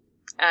along.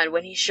 And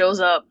when he shows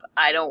up,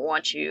 I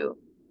want you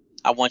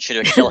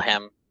to kill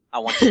him. I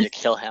want you to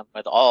kill him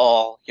with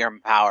all your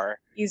power.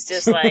 He's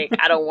just like,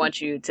 I don't want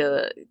you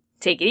to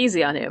take it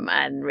easy on him.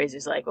 And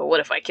Razor's like, well, what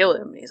if I kill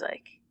him? And he's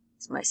like,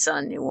 it's my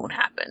son, it won't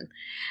happen.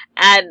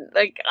 And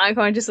like,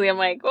 unconsciously, I'm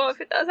like, well,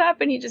 if it does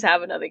happen, you just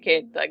have another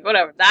kid. Like,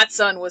 whatever. That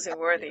son wasn't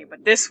worthy,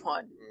 but this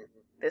one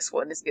is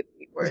going to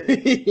be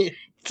worthy.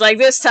 It's like,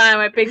 this time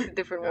I picked a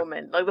different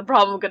woman. Like, the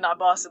problem could not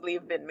possibly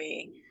have been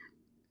me.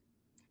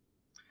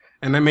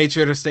 And I made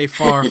sure to stay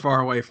far,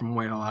 far away from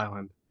Whale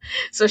Island.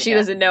 So she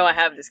doesn't know I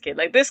have this kid.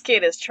 Like, this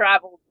kid has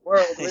traveled the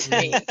world with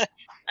me.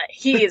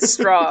 He is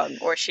strong,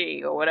 or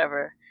she, or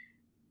whatever.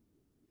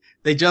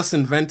 They just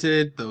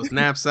invented those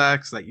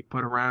knapsacks that you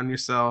put around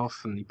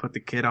yourself, and you put the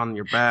kid on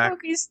your back.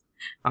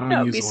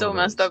 That would be so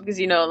messed up, because,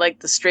 like,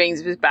 the strings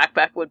of his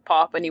backpack would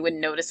pop, and he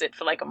wouldn't notice it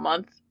for, like, a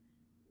month.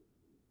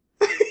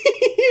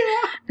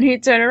 And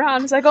he'd turn around,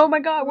 and it's like, oh my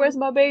god, where's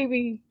my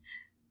baby?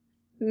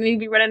 And he'd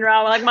be running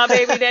around like, my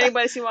baby, did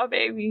anybody see my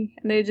baby?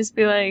 And they'd just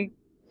be like,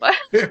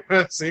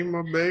 what? See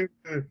my baby.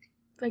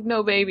 Like,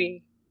 no,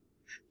 baby.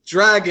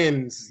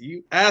 Dragons.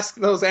 You ask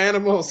those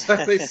animals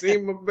have they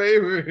seen my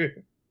baby.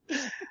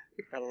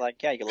 They're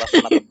like, yeah, you left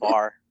him at the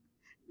bar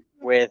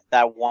with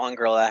that one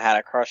girl that had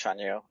a crush on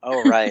you.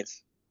 Oh, right.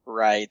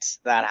 Right.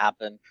 That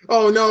happened.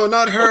 Oh no,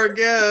 not her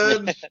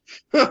again.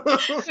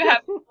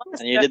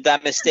 And you did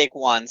that mistake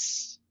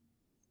once.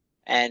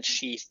 And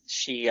she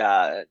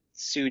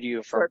sued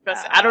you for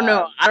I don't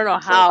know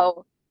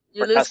how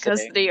you lose custody.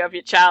 custody of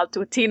your child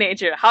to a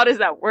teenager. How does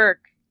that work?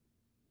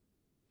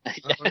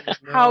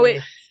 No. How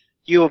it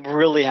You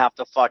really have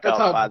to fuck That's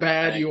up. how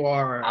bad you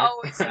are.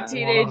 how is a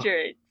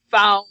teenager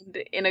found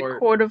in a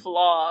court of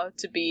law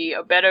to be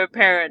a better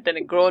parent than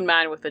a grown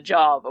man with a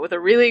job, with a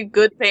really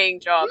good paying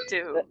job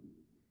too?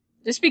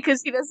 Just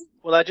because he doesn't.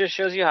 Well, that just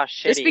shows you how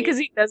shitty. Just because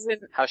he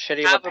doesn't how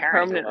shitty have of a a parent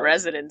permanent he was.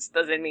 residence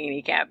doesn't mean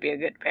he can't be a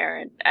good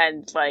parent.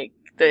 And like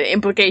the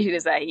implication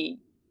is that he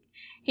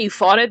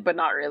fought it, but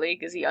not really,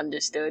 because he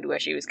understood where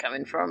she was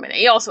coming from, and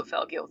he also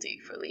felt guilty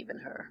for leaving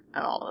her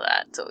and all of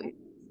that. So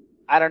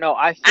I don't know.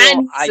 I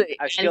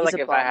feel like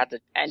if I had to,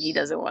 and he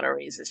doesn't want to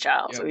raise his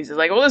child, Yep. so he's just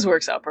like, well, this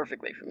works out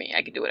perfectly for me.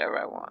 I can do whatever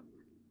I want.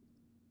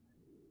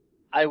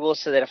 I will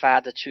say that if I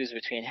had to choose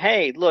between,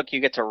 hey, look, you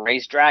get to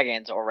raise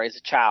dragons or raise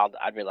a child,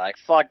 I'd be like,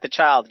 fuck the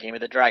child, give me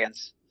the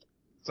dragons.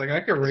 It's like I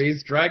could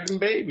raise dragon I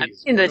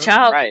babies. mean, the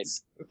child, Right.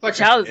 It's the like a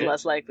child is kid.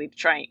 less likely to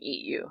try and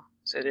eat you.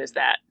 So there's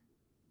that.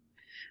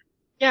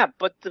 Yeah,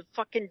 but the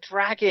fucking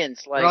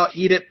dragons, like, I'll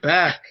eat it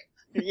back.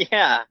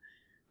 yeah,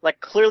 like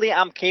clearly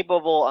I'm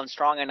capable, I'm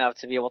strong enough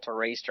to be able to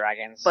raise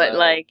dragons. But so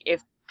like,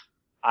 if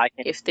I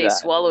can do they that.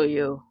 swallow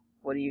you,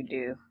 what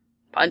do?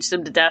 Punch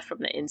them to death from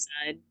the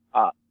inside?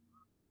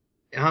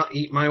 I'll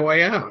eat my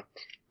way out.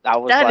 I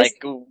was That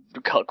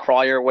like,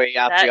 crawl your way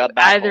out to your That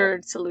back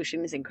either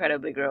solution is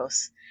incredibly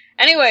gross.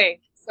 Anyway,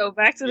 so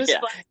back to this. Yeah.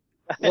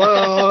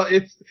 Well,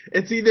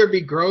 it's either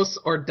be gross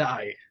or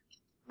die.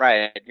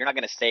 Right, you're not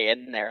gonna stay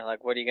in there.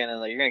 Like, what are you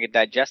gonna? You're gonna get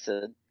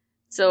digested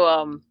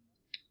So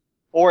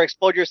or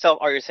explode yourself.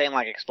 Or you're saying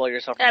like explode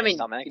yourself from I the mean,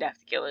 stomach? you'd have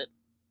to kill it.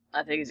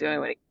 I think it's the only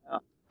way to go.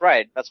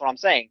 Right, that's what I'm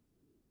saying.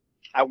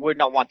 I would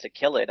not want to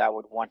kill it. I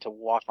would want to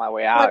walk my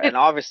way out, But and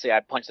obviously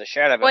I'd punch the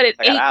shit out of it. But it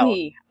once I got ate out.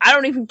 me. I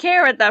don't even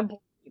care at that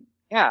point.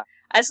 Yeah,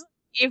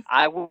 If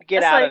I would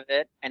get That's out like- of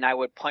it, and I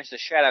would punch the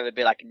shit out of it. And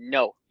be like,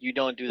 no, you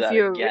don't do If that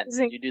you're again.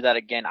 raising- You do that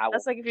again, I will.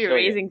 that's like if you're kill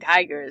you. raising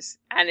tigers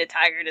and the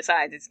tiger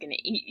decides it's gonna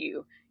eat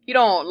you. You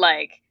don't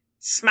like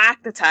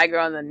smack the tiger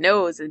on the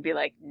nose and be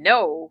like,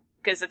 no,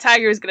 because the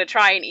tiger is gonna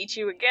try and eat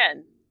you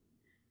again.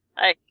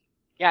 Like,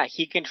 Yeah,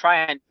 he can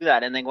try and do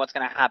that, and then what's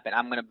gonna happen?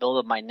 I'm gonna build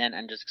up my net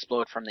and just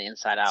explode from the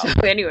inside out.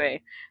 so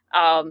anyway,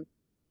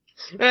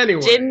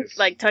 Anyways. Jin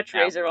like touched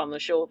Yeah. Razor on the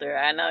shoulder,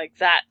 and like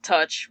that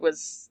touch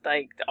was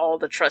like all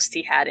the trust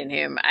he had in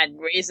him, and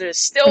Razor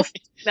still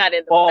not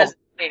in the Well- present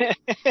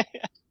day.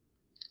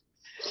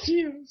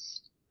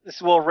 Yes.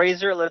 Well,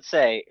 Razor, let's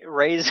say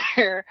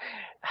Razor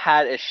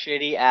had a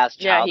shitty ass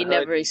Yeah, childhood. he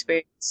never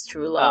experienced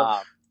true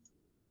love.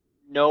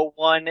 No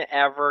one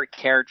ever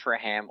cared for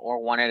him or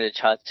wanted to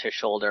touch his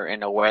shoulder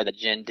in a way that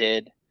Jin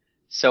did.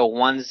 So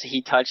once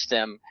he touched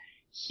him,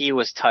 he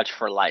was touched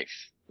for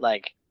life.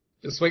 Like,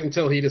 Just wait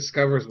until he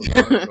discovers what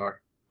bugs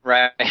are.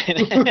 right?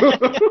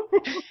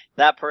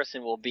 That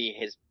person will be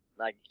his,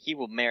 like, he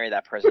will marry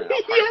that person in a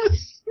heartbeat.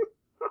 Yes.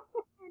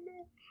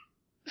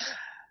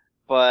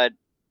 But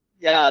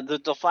yeah, the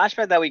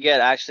flashback that we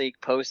get actually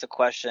posed a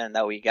question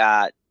that we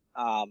got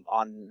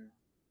on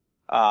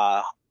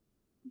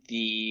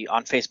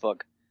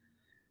Facebook.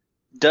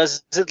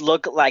 Does it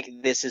look like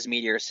this is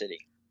Meteor City?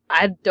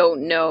 I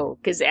don't know,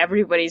 because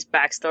everybody's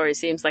backstory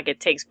seems like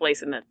it takes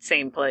place in that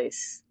same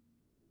place.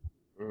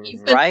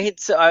 Even- Right?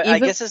 So I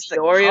Even guess it's the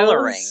Fioreo's,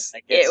 coloring.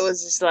 Like, it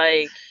was just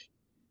like,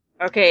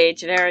 okay,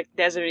 generic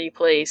deserty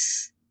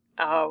place,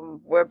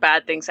 where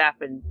bad things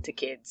happen to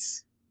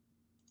kids.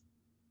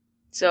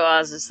 So I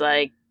was just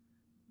like,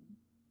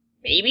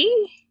 maybe?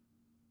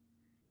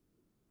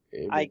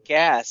 I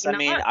guess. You I know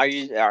mean,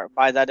 what? are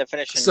by that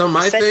definition? So you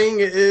my said- thing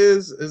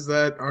is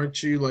that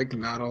aren't you like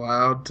not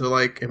allowed to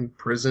like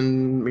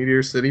imprison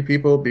Meteor City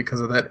people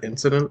because of that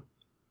incident?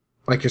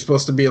 Like you're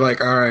supposed to be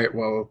like, all right,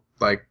 well,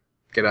 like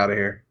get out of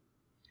here.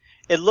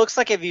 It looks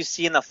like if you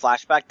see in the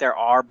flashback, there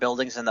are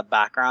buildings in the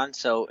background,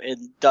 so it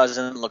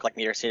doesn't look like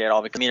Meteor City at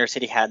all, because Meteor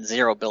City had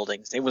 0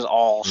 buildings. It was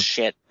all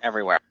shit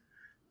everywhere.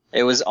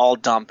 It was all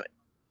dump.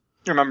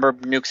 Remember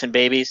Nukes and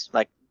Babies?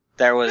 Like,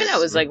 there I was... mean, that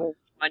was like one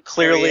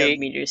Clearly- area of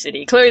Meteor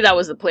City. Clearly that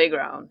was the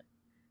playground.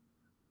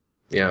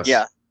 Yes.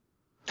 Yeah.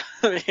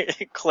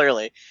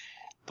 Clearly.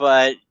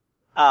 But,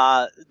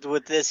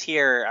 with this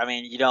here, I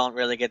mean, you don't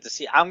really get to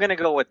see... I'm gonna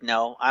go with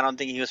no. I don't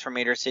think he was from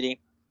Meteor City.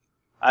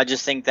 I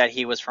just think that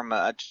he was from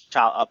a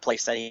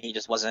place that he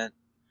just wasn't...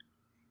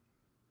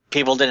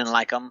 People didn't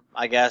like him,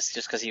 I guess,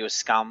 just because he was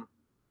scum.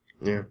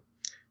 Yeah.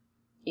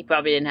 He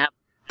probably didn't have.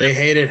 They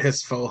hated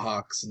his faux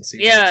hawks and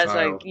season Yeah, it's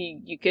child. like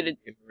you could have.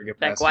 You never get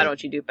Like, past why it.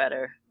 don't you do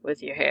better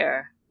with your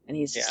hair? And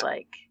he's just Yeah.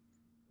 like,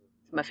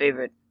 it's my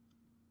favorite.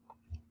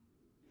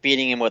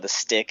 Beating him with a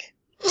stick.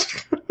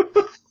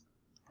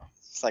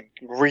 It's like,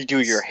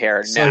 redo your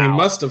hair So now. he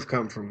must have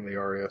come from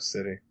Leorio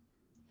City.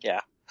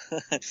 Yeah.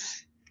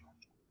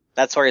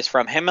 That's where he's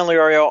from. Him and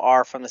Leorio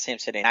are from the same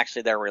city.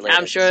 Actually, they're related.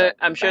 I'm sure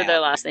so,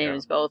 their last name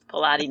is both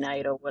Palladi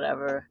or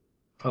whatever.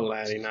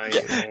 Palladi Knight.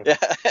 Yeah.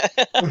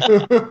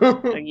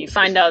 Like, you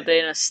find out that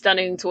in a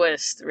stunning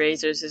twist,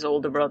 Razor's his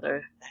older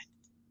brother.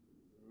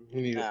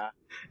 And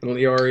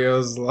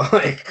Leorio's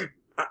like,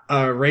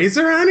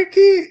 Razor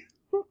Anarchy?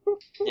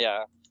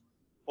 Yeah.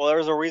 Well, there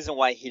was a reason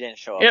why he didn't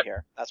show up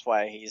here. That's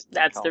why he's...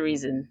 That's the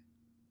reason.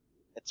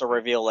 It's a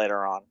reveal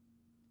later on.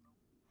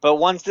 But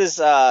once this,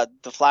 the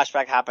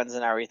flashback happens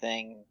and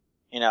everything,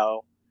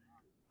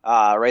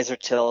 Razor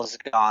Till's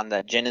gone,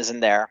 that Jin isn't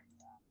there,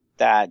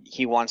 that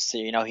he wants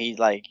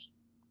to,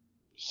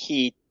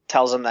 he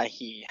tells him that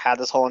he had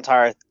this whole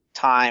entire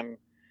time,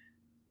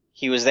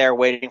 he was there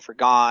waiting for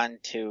Gon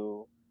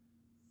to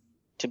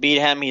beat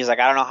him. He's like,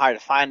 I don't know how to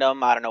find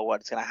him, I don't know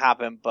what's gonna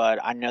happen, but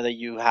I know that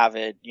you have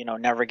it,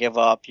 never give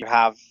up, you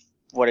have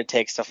what it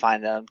takes to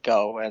find them,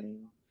 go,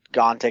 and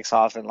Gon takes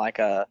off in like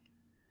a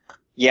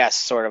yes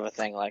sort of a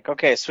thing, like,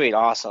 okay, sweet,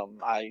 awesome,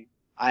 I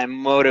am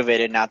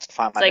motivated now to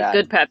find my dad. It's like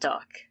good pep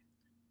talk.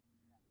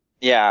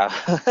 Yeah.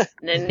 And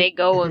then they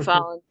go and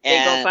find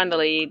the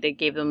lady that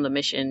gave them the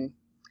mission,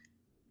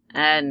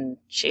 and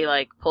she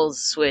like pulls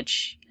the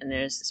switch, and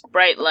there's this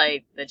bright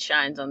light that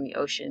shines on the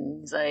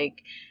ocean. It's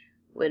like,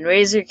 when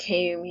Razor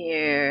came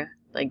here,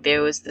 like,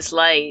 there was this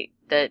light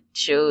that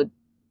showed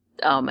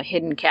a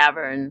hidden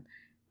cavern,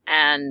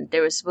 and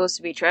there was supposed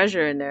to be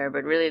treasure in there,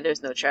 but really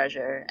there's no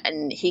treasure.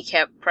 And he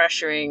kept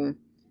pressuring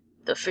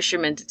the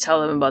fishermen to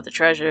tell him about the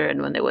treasure,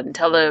 and when they wouldn't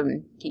tell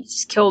him, he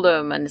just killed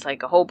them, and it's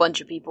like a whole bunch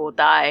of people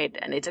died,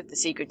 and they took the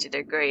secret to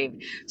their grave.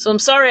 So I'm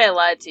sorry I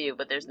lied to you,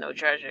 but there's no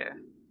treasure.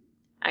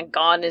 And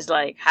Gon is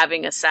like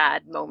having a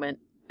sad moment,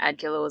 and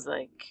Killer was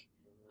like,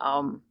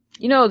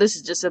 this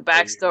is just a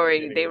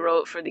backstory they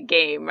wrote for the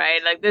game,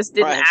 right? Like, this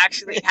didn't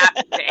actually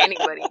happen to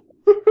anybody.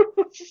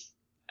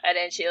 And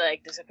then she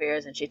like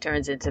disappears, and she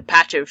turns into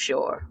Patch of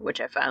Shore,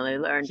 which I finally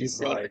learned is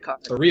the name of the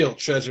card. The real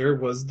treasure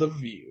was the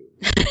view.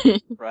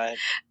 Right.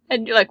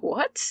 And you're like,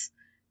 what?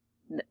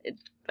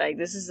 Like,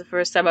 this is the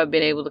first time I've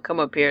been able to come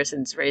up here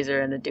since Razor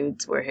and the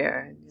dudes were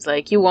here. He's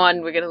like, you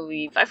won, we're gonna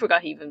leave. I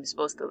forgot he even was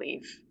supposed to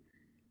leave.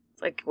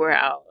 It's like, we're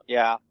out.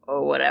 Yeah.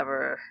 Or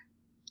whatever.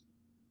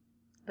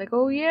 Like,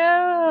 oh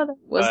yeah, that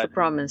was the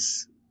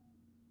promise.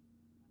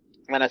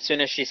 And as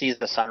soon as she sees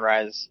the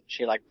sunrise,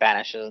 she like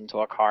vanishes into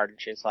a card, and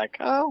she's like,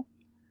 oh,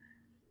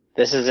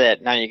 this is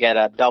it. Now you get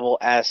a double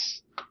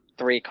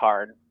S3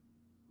 card,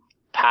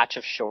 Patch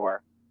of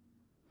Shore,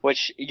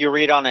 which you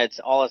read on it,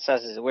 all it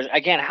says is, which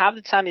again, half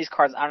the time these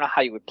cards, I don't know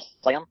how you would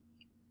play them,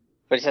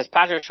 but it says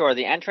Patch of Shore,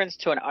 the entrance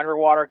to an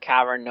underwater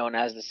cavern known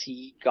as the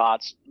Sea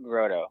God's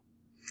Grotto.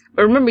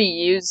 But remember,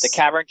 the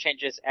cavern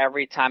changes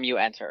every time you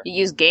enter. You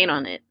use gain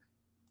on it,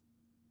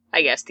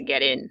 I guess, to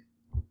get in.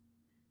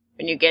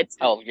 When you get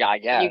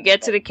you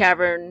get to the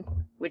cavern,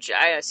 which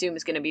I assume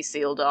is going to be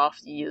sealed off,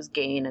 you use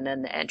gain, and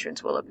then the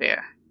entrance will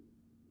appear.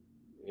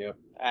 Yep.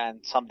 And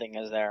something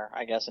is there,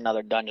 I guess,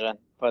 another dungeon.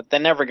 But they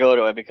never go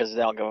to it because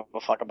they don't give a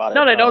fuck about it.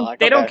 No, they don't. Like,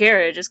 they don't care.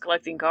 They're just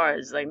collecting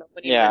cards. Like,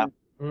 nobody. Yeah.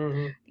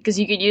 Because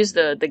you could use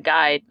the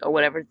guide or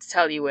whatever to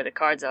tell you where the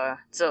cards are.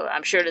 So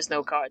I'm sure there's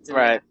no cards in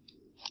there.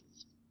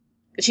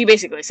 She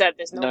basically said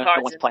there's no cards.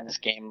 No one's playing this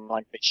game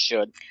like they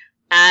should.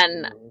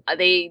 And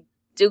they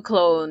do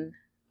clone,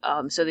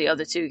 so the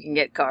other two can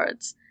get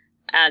cards.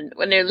 And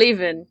when they're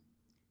leaving,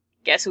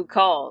 guess who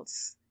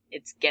calls?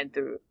 It's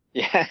Gentru.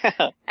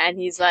 Yeah. And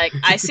he's like,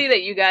 I see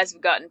that you guys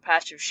have gotten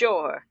Patch of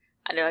Shore.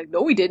 And they're like,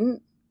 no, we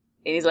didn't.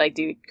 And he's like,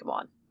 dude, come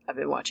on. I've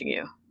been watching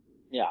you.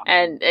 Yeah.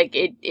 And like,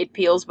 it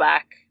peels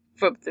back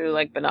from through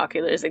like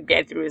binoculars. Like,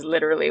 Gentru is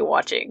literally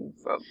watching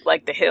from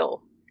like the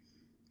hill.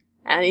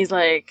 And he's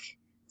like,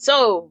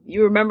 so,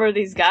 you remember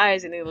these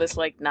guys? And he lists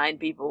like 9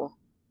 people.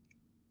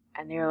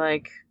 And they're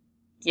like,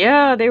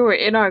 yeah, they were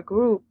in our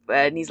group.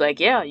 And he's like,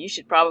 yeah, you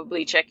should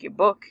probably check your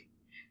book.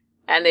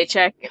 And they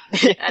check,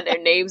 and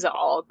their names are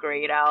all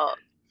grayed out.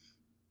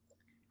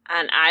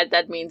 And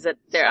that means that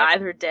they're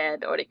either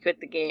dead or they quit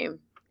the game.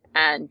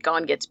 And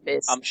Gon gets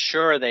pissed. I'm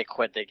sure they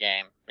quit the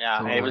game.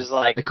 Yeah, it was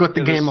like... They quit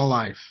the game of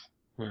life.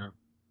 Yeah.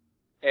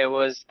 It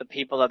was the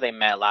people that they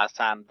met last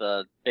time,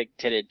 the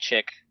big-titted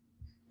chick.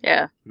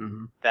 Yeah.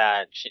 Mm-hmm.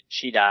 That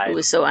she died. Who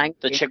was so angry.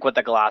 The chick with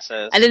the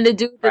glasses. And then the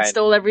dude that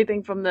stole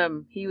everything from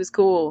them. He was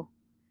cool.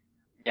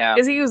 Yeah.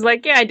 Because he was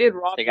like, yeah, I did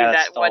rob you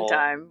that one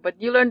time,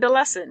 but you learned a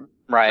lesson.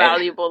 Right.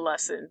 Valuable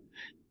lesson.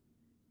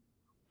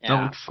 Yeah.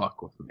 Don't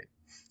fuck with me.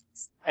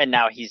 And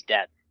now he's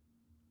dead.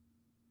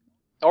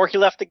 Or he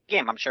left the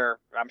game. I'm sure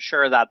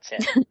that's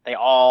it. They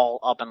all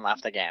up and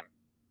left the game.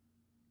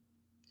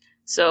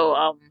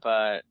 So,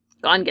 but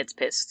Gon gets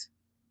pissed.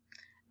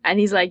 And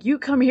he's like, you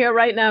come here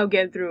right now,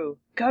 Gentru.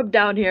 Come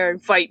down here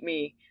and fight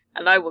me,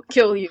 and I will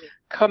kill you.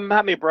 Come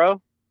at me,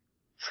 bro.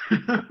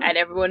 And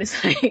everyone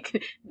is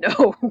like,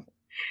 no.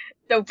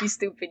 Don't be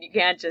stupid, you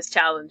can't just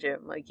challenge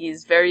him. Like,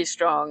 he's very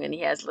strong, and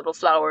he has little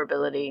flower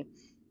ability.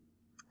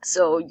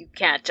 So you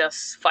can't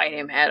just fight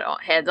him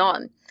heads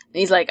on. And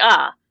he's like,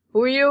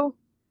 who are you?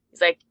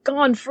 He's like, "Go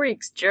on,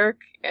 freaks,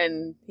 jerk."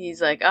 And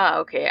he's like, "Ah,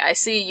 okay. I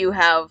see you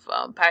have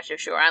Patrick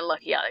Shore and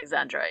Lucky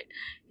Alexandrite."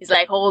 He's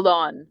like, "Hold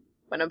on.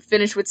 When I'm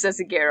finished with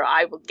Sesagero,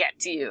 I will get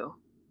to you."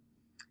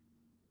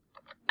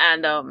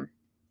 And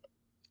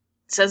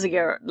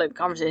Sesagero, like, the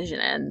conversation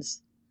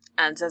ends,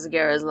 and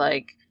Sesagero is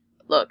like,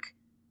 "Look,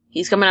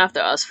 he's coming after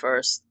us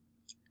first,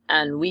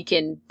 and we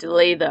can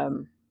delay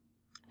them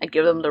and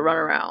give them the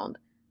runaround.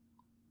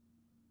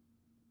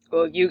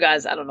 Well, you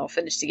guys, I don't know,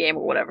 finish the game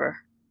or whatever,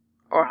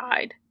 or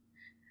hide."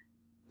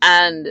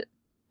 And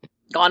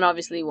Gon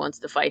obviously wants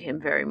to fight him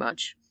very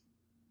much,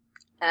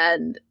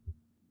 and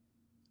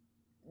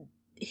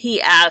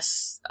he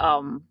asks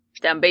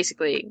them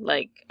basically,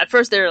 like, at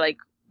first they're like,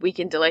 "We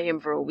can delay him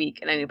for a week,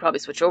 and then he'll probably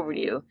switch over to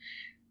you."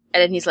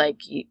 And then he's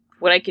like,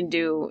 "What I can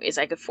do is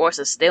I could force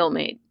a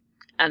stalemate,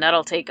 and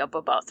that'll take up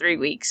about 3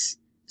 weeks.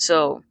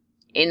 So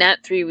in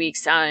that 3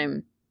 weeks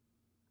time,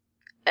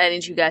 I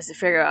need you guys to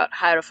figure out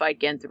how to fight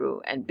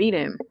Genthru and beat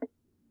him.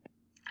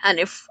 And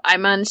if I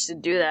manage to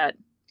do that,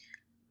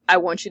 I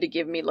want you to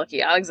give me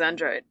Lucky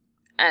Alexandrite."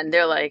 And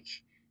they're like,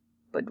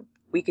 "But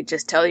we could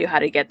just tell you how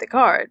to get the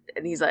card."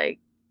 And he's like,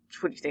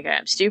 "What do you think I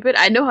am, stupid?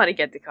 I know how to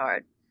get the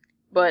card,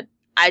 but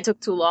I took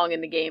too long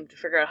in the game to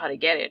figure out how to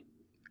get it.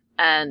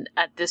 And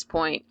at this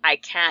point, I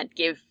can't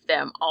give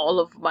them all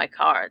of my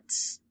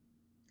cards,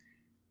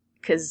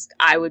 because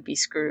I would be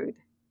screwed."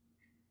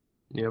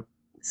 Yep.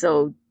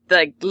 So,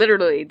 like,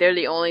 literally, they're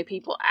the only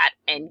people at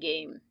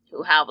Endgame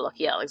who have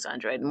Lucky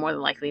Alexandrite, and more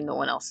than likely no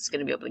one else is going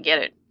to be able to get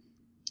it.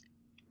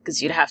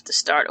 Because you'd have to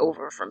start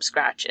over from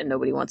scratch, and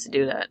nobody wants to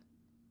do that.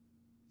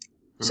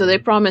 Mm-hmm. So they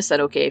promise that,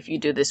 okay, if you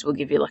do this, we'll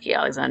give you Lucky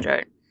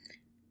Alexandrite.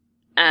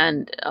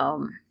 And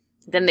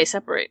then they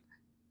separate.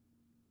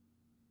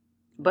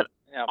 But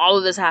all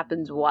of this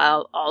happens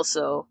while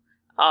also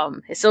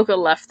Hisoka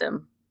left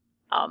them.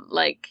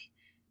 Like,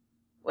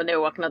 when they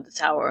were walking up the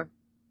tower,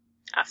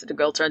 after the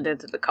girl turned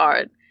into the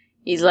card,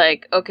 he's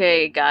like,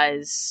 "Okay,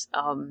 guys,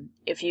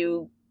 if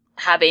you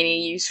have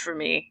any use for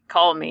me,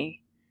 call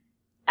me.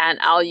 And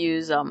I'll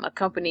use a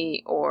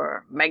company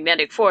or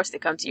magnetic force to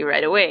come to you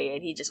right away."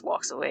 And he just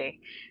walks away.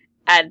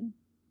 And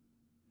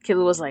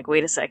Killua was like,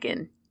 "Wait a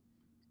second.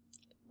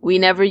 We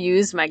never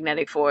used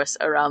magnetic force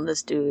around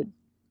this dude.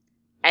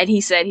 And he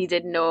said he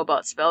didn't know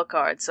about spell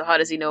cards, so how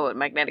does he know what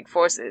magnetic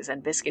force is?"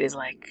 And Biscuit is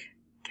like,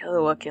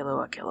 "Killua,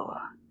 Killua,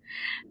 Killua."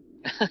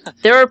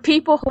 There are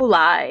people who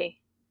lie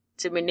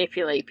to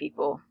manipulate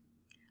people.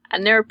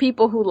 And there are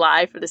people who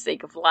lie for the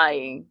sake of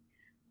lying.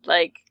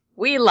 Like,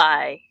 we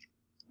lie.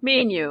 Me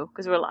and you,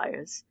 because we're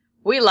liars.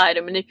 We lie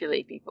to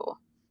manipulate people.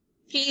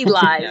 He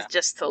lies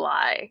just to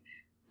lie.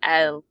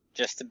 And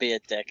just to be a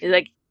dick.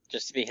 Like,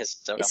 just to be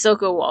Hisoka.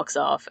 Hisoka walks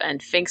off,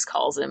 and Finks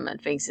calls him,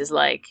 and Finks is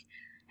like,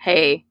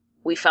 "Hey,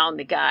 we found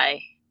the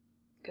guy.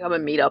 Come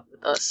and meet up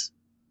with us.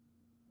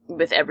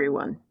 With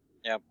everyone."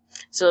 Yep.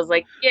 So it's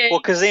like, yeah. Well,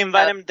 because they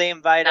invite him.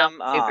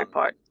 Favorite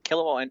part.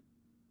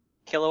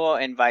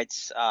 Killua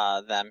invites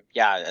them.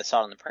 Yeah, I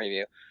saw it in the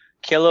preview.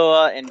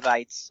 Killua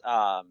invites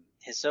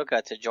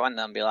Hisoka to join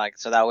them. Be like,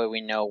 so that way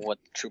we know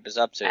what the troop is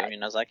up to.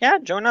 And I was like, yeah,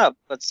 join up.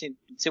 Let's see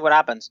what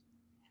happens.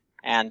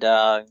 And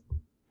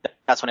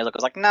that's when Hisoka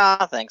was like,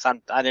 nah, thanks.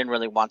 I didn't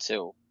really want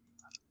to.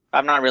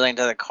 I'm not really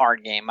into the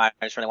card game. I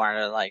just really wanted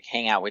to like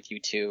hang out with you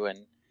two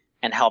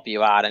and help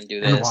you out and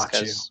do this. And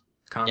watch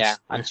you. Yeah,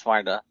 I just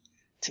wanted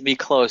to be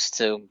close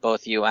to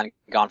both you and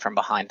Gone From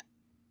Behind.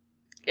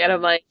 And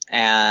I'm like,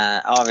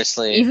 and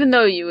obviously, even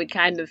though you would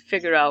kind of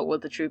figure out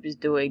what the troop is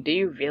doing, do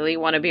you really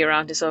want to be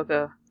around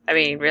Hisoka? I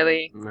mean,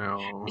 really?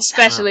 No.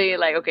 Especially,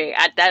 like, okay,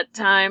 at that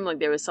time, like,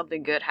 there was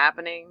something good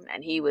happening,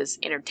 and he was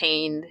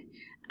entertained,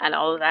 and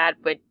all of that,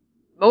 but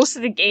most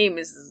of the game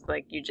is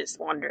like, you're just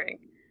wandering.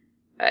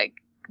 Like,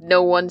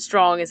 no one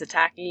strong is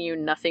attacking you,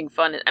 nothing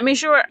fun. I mean,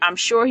 I'm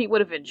sure he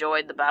would have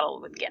enjoyed the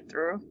battle with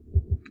Genthru.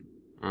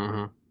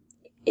 Mm-hmm.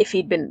 If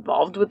he'd been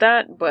involved with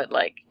that, but,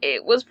 like,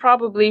 it was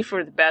probably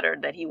for the better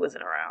that he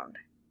wasn't around.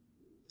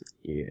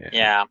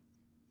 Yeah.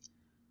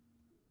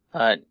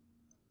 Yeah.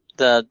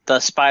 The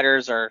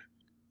spiders are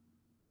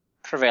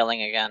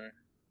prevailing again.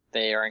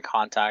 They are in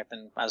contact,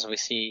 and as we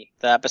see,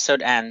 the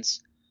episode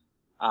ends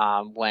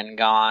when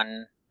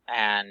Gon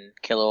and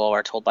Killua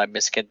are told by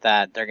Biscuit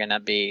that they're gonna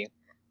be,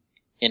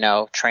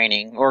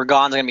 training, or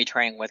Gon's gonna be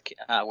training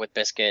with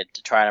Biscuit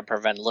to try to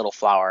prevent Little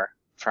Flower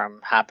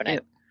from happening.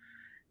 Yep.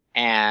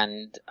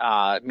 And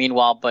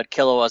meanwhile, but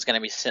Killua's gonna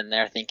be sitting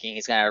there thinking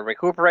he's gonna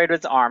recuperate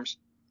with his arms,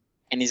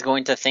 and he's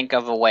going to think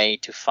of a way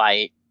to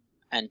fight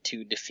and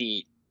to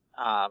defeat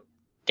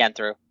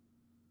Genthru.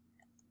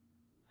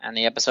 And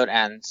the episode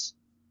ends,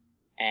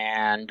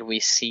 and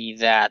we see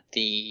that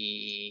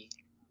the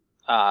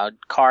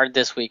card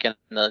this week in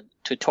the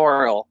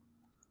tutorial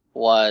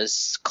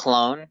was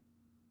Clone,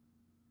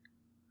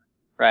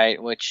 right?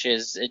 Which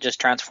is, it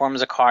just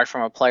transforms a card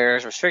from a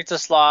player's restricted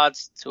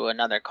slots to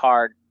another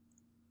card.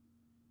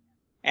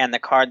 And the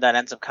card that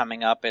ends up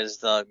coming up is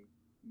the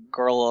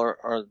girl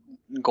or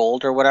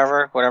gold or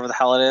whatever the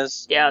hell it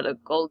is. Yeah, the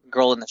gold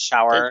girl in the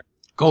shower.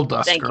 Gold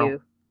dust Thank girl.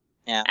 you.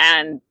 Yeah.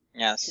 And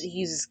Yes. He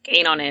uses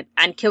cane on it,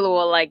 and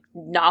Killua like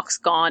knocks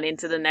Gon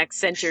into the next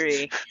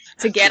century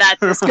to get at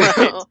this girl.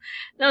 Right.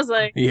 And I was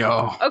like,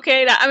 Yo.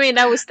 okay,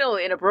 that was still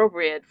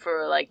inappropriate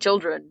for like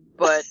children,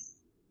 but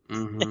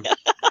Mm-hmm.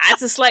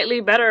 that's a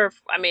slightly better.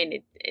 I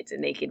mean, it's a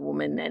naked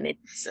woman and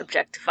it's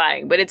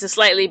objectifying, but it's a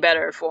slightly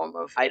better form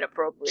of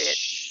inappropriate.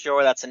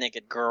 Sure, that's a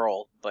naked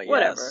girl, but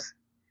Whatever.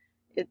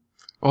 yes.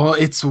 Well,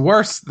 it's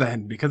worse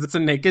then because it's a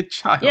naked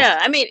child. Yeah,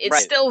 I mean, it's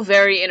Right. still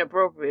very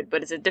inappropriate,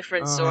 but it's a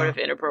different sort of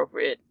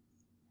inappropriate.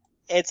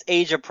 It's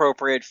age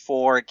appropriate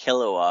for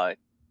Killua,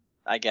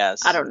 I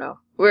guess. I don't know.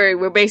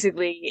 We're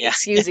basically Yeah.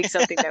 excusing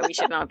something that we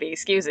should not be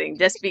excusing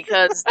just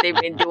because they've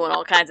been doing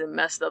all kinds of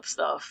messed up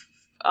stuff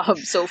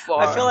so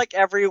far. I feel like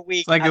every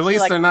week, It's like I at feel least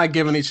like they're not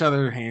giving each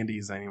other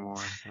handies anymore.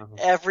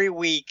 every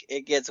week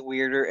it gets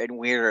weirder and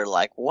weirder.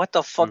 Like, what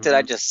the fuck did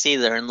I just see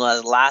there in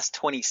the last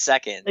 20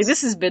 seconds? Like,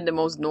 this has been the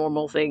most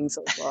normal thing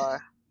so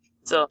far.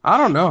 So I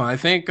don't know. I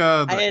think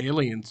the I had-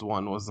 aliens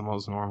one was the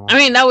most normal. I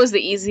mean, that was the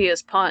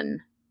easiest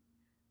pun.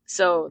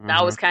 So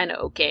that Mhm. was kind of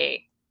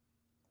okay.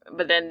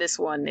 But then this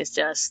one is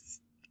just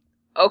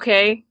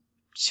okay,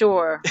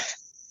 sure.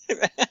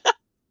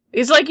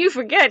 It's like you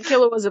forget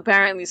Killer was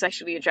apparently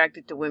sexually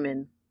attracted to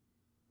women.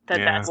 Yeah.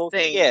 That's the Well,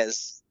 thing. he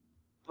is.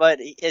 But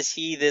is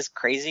he this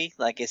crazy?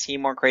 Like, is he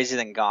more crazy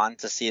than Gon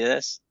to see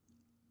this?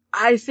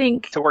 I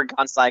think To where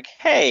Gon's like,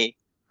 hey,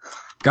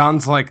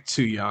 Gon's like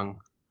too young.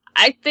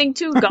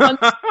 too. Gon's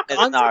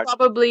it's not.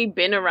 probably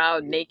been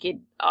around naked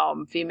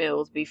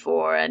females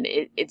before, and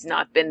it's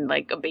not been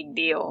like a big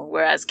deal.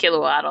 Whereas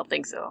Killua, I don't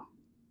think so.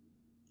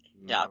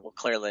 Yeah, well,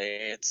 clearly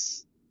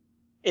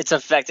it's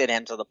affected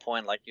him to the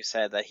point, like you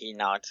said, that he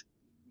not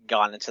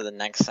gone into the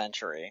next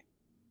century.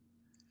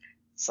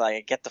 It's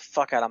like, get the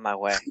fuck out of my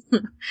way.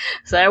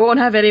 So I won't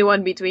have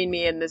anyone between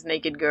me and this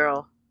naked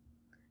girl,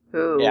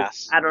 who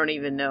Yes. I don't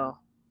even know.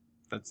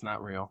 That's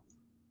not real.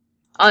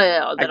 Oh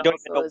yeah, I that don't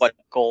also even know is- what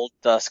Gold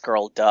Dust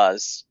Girl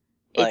does.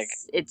 Like,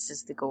 it's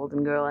just the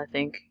golden girl, I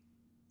think.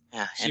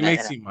 yeah, She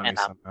makes you money in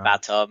a somehow.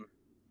 bathtub.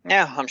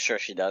 Yeah, I'm sure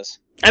she does.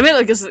 I mean,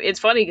 like it's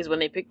funny because when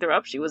they picked her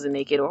up, she wasn't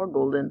naked or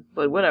golden,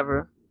 but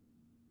whatever.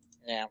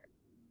 Yeah.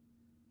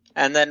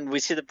 And then we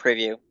see the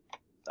preview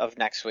of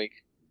next week,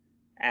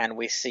 and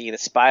we see the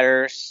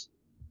spiders.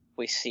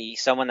 We see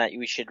someone that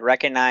we should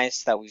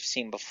recognize that we've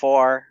seen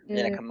before in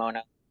Yeah. a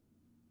kimono.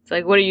 It's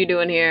like, what are you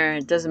doing here?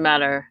 It doesn't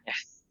matter.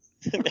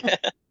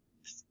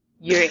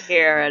 You're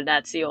here, and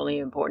that's the only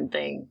important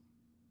thing.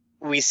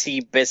 We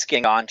see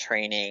Biscuit on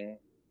training,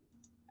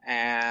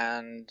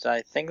 and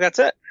I think that's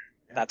it.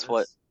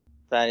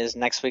 That is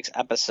next week's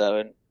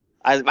episode.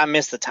 I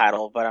missed the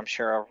title, but I'm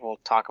sure we'll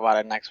talk about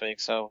it next week.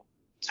 So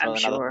it's I'm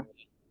really another- sure.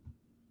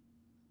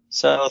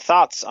 So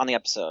thoughts on the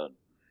episode?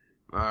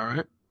 All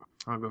right.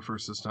 I'll go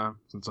first this time,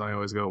 since I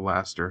always go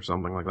last or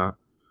something like that.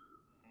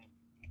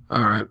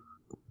 All right.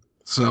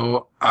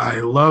 So I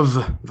love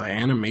the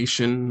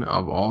animation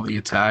of all the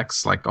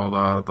attacks, like all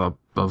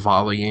the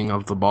volleying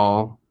of the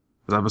ball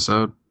this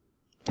episode.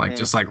 Like, Mhm.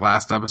 just like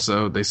last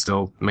episode, they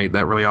still made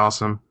that really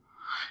awesome.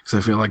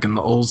 Because I feel like in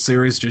the old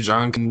series,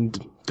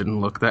 Jajankin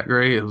didn't look that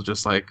great. It was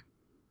just like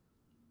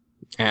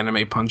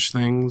anime punch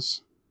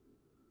things.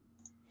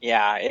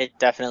 Yeah, it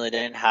definitely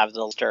didn't have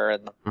the stir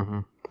and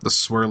The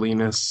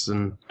swirliness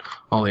and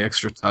all the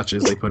extra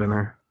touches they put in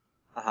there.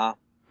 uh-huh.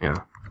 Yeah.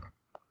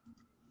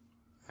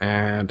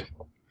 And,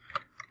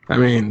 I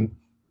mean,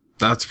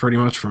 that's pretty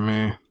much for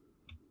me.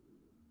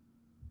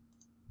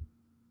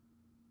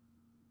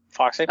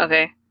 Foxy?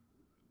 Okay.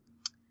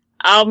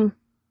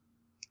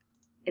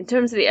 In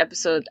terms of the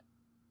episode,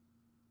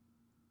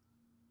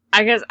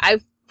 I guess I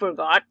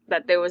forgot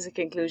that there was a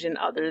conclusion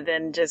other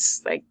than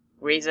just like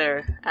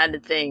Razor and the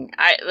thing.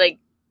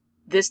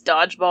 This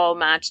dodgeball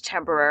match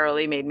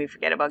temporarily made me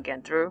forget about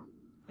Gentru.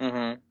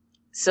 Mm-hmm.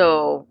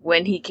 So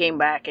when he came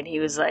back and he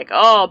was like,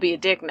 "Oh, I'll be a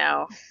dick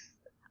now,"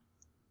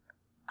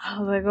 I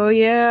was like, "Oh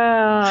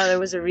yeah, there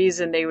was a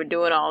reason they were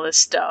doing all this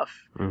stuff."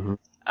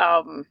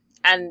 Mm-hmm.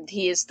 And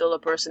he is still a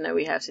person that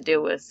we have to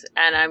deal with,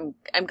 and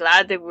I'm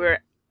glad that we're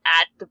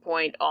at the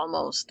point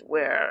almost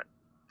where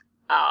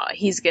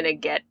he's gonna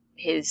get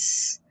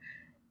his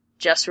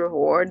just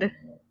reward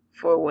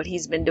for what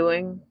he's been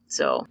doing.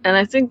 So, and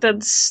I think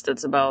that's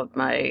about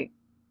my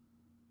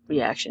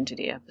reaction to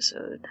the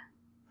episode.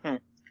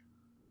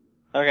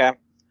 Okay.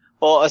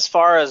 Well, as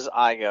far as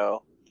I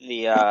go,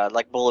 the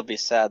like Bullaby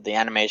said, the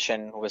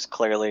animation was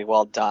clearly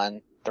well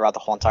done throughout the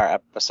whole entire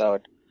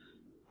episode.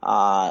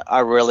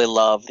 I really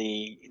love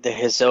the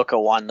Hisoka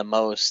one the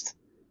most.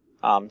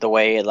 The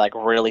way it like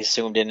really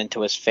zoomed in into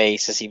his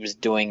face as he was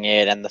doing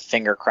it, and the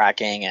finger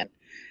cracking, and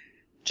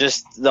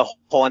just the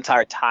whole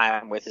entire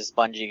time with his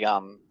bungee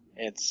gum.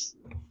 It's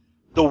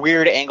the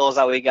weird angles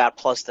that we got,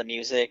 plus the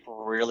music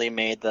really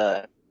made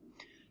the.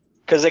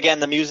 Because again,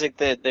 the music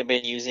that they've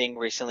been using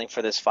recently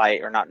for this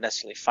fight, or not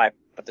necessarily fight,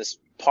 but this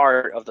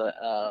part of the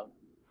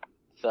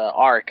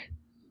arc,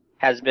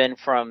 has been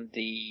from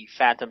the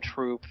Phantom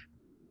Troop,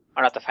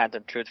 or not the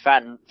Phantom Troop,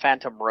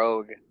 Phantom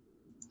Rogue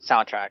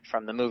soundtrack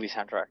from the movie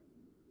soundtrack.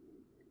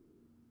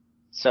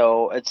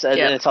 So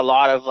Yeah. it's a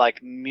lot of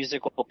like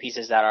musical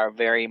pieces that are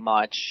very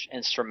much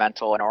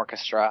instrumental and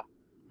orchestra,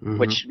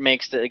 which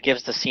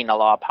gives the scene a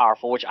lot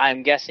powerful. Which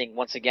I'm guessing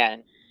once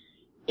again,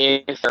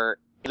 if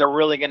they're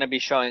really going to be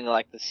showing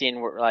like the scene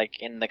where,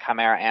 like in the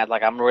Chimera Ant,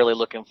 like I'm really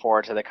looking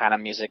forward to the kind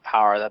of music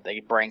power that they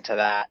bring to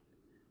that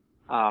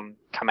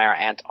Chimera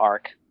Ant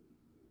arc,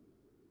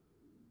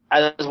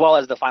 as well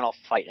as the final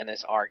fight in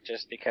this arc,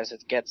 just because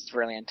it gets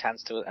really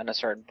intense in a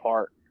certain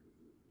part.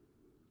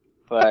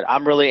 But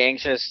I'm really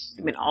anxious.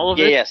 I mean, all of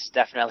it? Yes,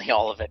 definitely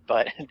all of it.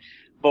 But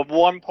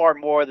one part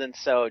more than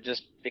so,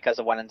 just because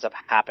of what ends up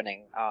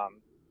happening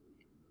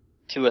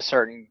to a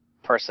certain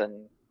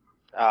person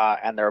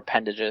and their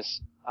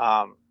appendages.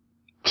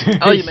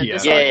 Oh, you meant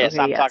this? Yeah, arc? yes,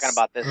 Okay, I'm yes. talking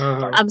about this.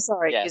 Arc. I'm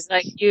sorry. Yes. It's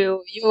like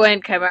you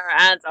and Chimera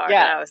Ant arc.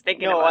 Yeah. And I was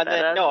thinking about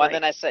that. And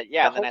then I said,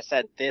 and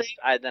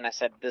then I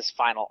said this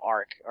final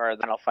arc or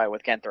the final fight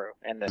with Gentru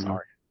in this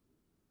arc.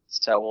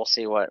 So we'll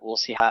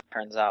see how that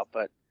turns out.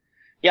 But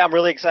yeah, I'm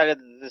really excited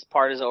that this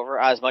part is over.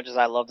 As much as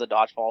I love the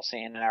dodgeball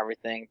scene and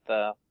everything,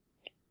 the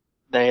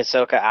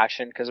Hisoka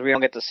action, because we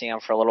don't get to see him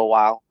for a little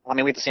while. I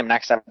mean, we get to see him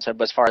next episode,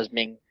 but as far as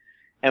being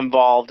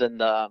involved in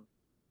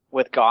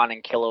with Gon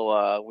and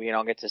Killua, we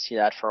don't get to see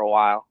that for a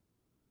while.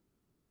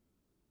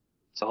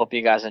 So hope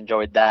you guys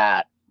enjoyed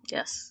that.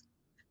 Yes.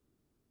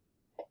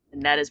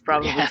 And that is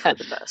probably for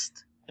the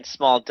best. In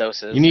small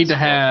doses. You need to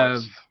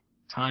have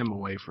time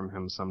away from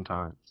him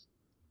sometimes.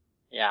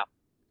 Yeah.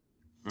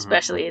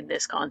 Especially in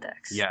this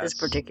context. Yes. This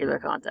particular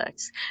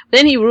context. But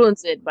then he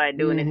ruins it by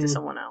doing it to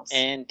someone else.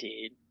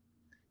 Indeed.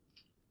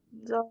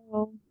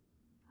 So,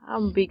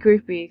 I'm gonna be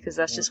creepy, because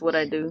that's just what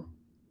I do.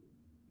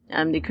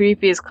 I'm the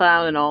creepiest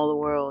clown in all the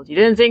world. You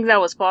didn't think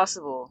that was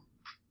possible.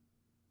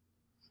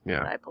 Yeah.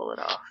 But I pull it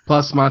off.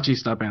 Plus, Machi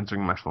stopped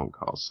answering my phone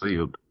calls, so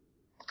you.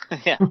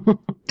 Yeah.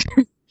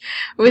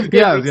 With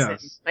good reason.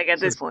 Yes. Like at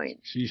this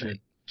point. She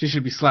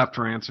should be slapped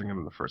for answering him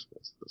in the first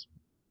place.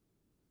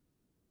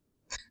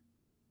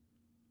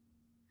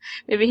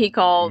 Maybe he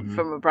called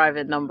from a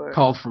private number.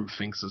 Called from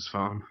Finks's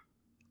phone.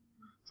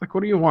 It's like,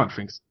 what do you want,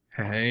 Finks?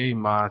 Hey,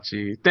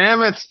 Machi.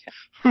 Damn it!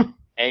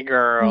 Hey,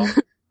 girl.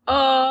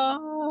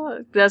 Oh,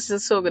 that's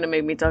just so gonna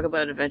make me talk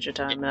about Adventure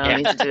Time, and I don't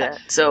need to do that.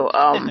 So,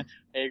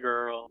 Hey,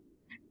 girl.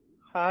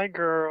 Hi,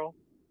 girl.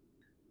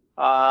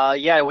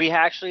 Yeah, we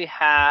actually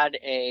had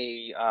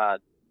a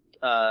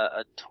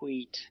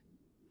tweet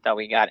that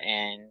we got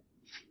in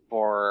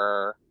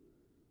for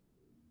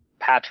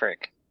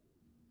Patrick.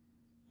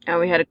 And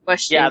we had a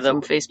question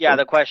from Facebook. Yeah,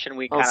 the question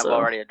we kind of also.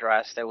 already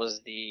addressed. It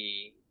was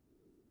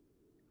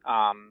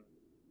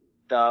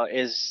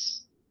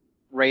is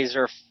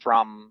Razor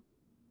from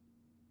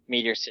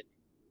Meteor City?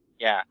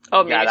 Yeah.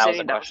 Oh, yeah, Meteor that City,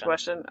 was that was the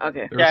question?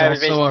 Okay.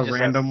 There's also a just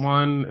random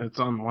one. It's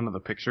on one of the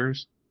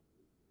pictures.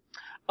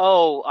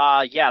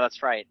 Oh, yeah,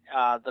 that's right.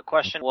 The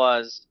question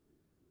was,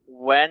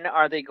 when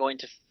are they going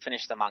to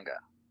finish the manga?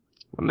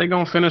 When they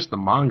gonna finish the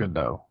manga,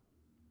 though?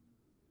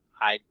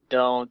 I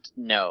don't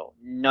know.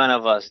 None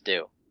of us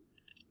do.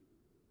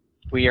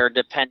 We are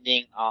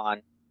depending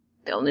on...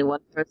 The only one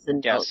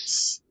person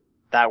knows.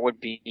 That would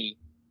be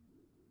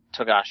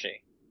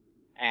Togashi.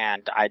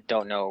 And I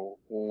don't know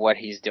what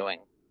he's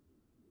doing.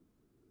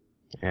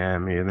 Yeah,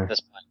 me either. At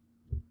this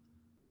point.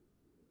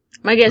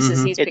 My guess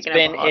is he's picking up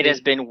a hobby. It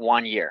has been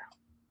 1 year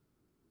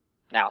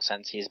now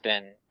since he's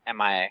been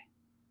MIA.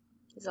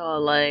 He's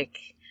all like,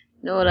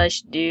 you know what I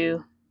should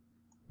do?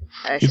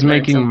 He's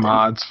making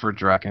mods for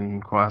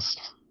Dragon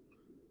Quest.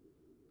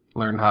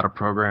 Learn how to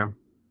program.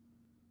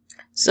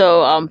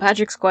 So,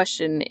 Patrick's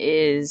question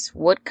is,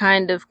 what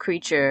kind of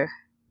creature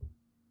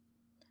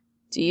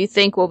do you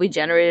think will be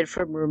generated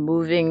from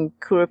removing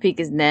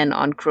Kurapika's Nen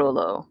on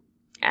Chrollo?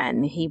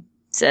 And he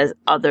says,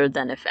 other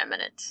than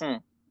effeminate.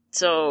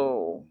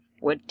 So,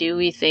 what do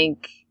we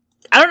think?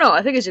 I don't know,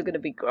 I think it's just gonna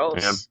be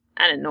gross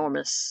and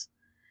enormous.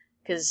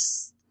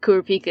 Because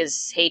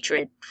Kurapika's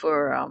hatred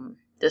for,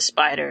 the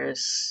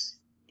spiders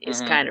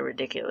is kind of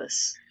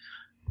ridiculous.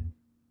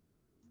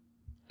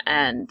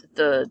 And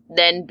the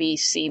Nen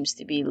beast seems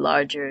to be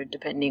larger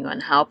depending on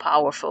how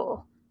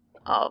powerful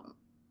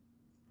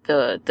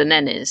the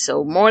Nen is.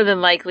 So more than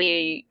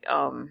likely,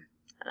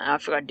 I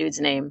forgot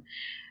dude's name,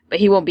 but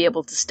he won't be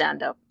able to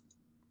stand up.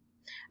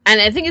 And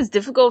I think it's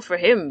difficult for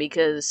him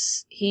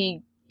because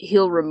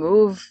he'll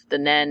remove the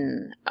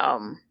Nen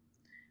on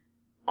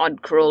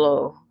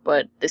Chrollo,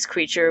 but this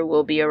creature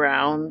will be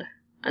around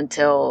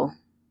until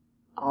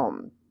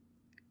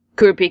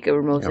Kurapika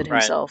removes it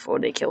himself or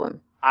they kill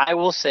him. I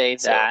will say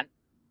that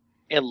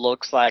it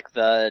looks like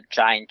the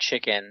giant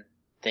chicken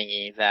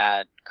thingy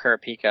that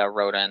Kurapika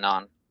rode in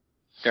on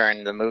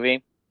during the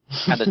movie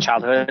and the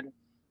childhood.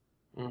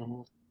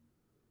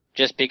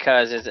 Just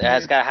because it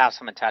has got to have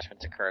some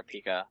attachment to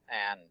Kurapika,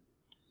 and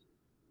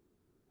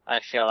I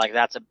feel like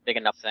that's a big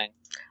enough thing.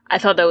 I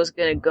thought that was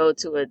gonna go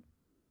to a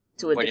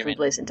different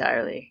place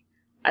entirely.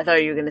 I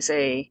thought you were gonna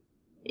say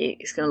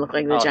it's gonna look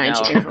like the giant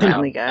chicken from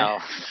Family Guy.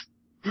 No.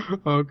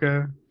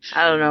 Okay.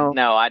 I don't know.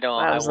 No, I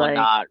don't. I will like,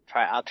 not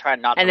try. I'll try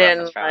not to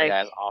reference Family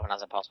Guy as often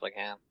as I possibly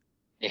can.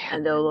 Yeah.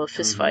 And they'll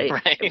fist fight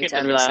Right. every Just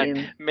time be they see like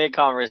him.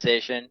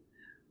 mid-conversation.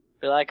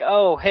 Be like,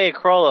 oh, hey,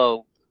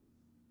 Crollo.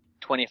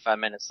 25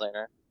 minutes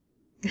later.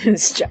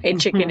 This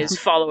giant chicken is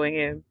following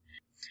him.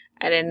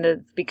 And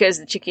then because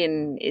the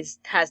chicken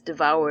has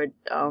devoured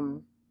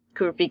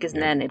Kurapika's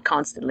Nen, it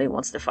constantly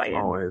wants to fight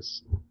him.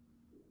 Always.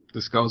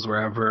 This goes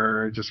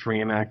wherever, just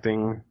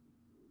reenacting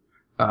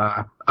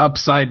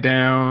upside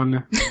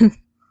down.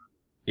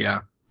 Yeah.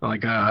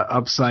 Like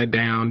upside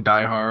down,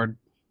 Die Hard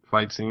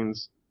fight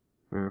scenes.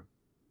 Yeah.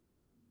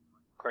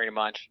 Pretty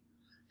much.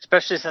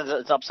 Especially since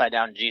it's upside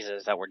down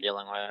Jesus that we're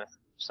dealing with.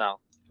 So.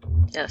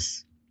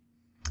 Yes.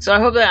 So I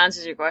hope that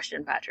answers your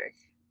question, Patrick.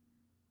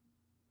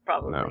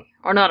 Probably. No.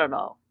 Or not at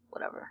all.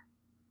 Whatever.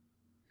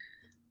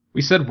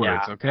 We said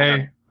words, Yeah,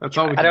 okay? That's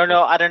all we I don't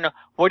know.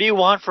 What do you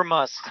want from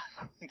us?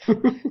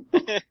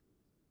 What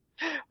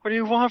do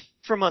you want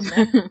from us,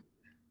 man?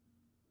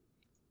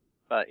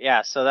 But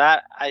yeah, so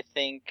that I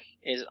think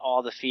is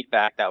all the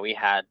feedback that we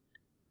had.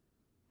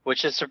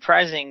 Which is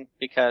surprising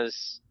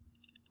because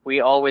we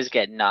always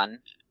get none.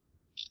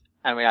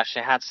 And we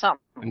actually had some.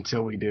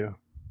 Until we do.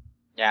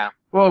 Yeah.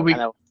 Well, we...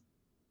 And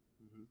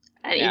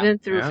Yeah. even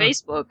through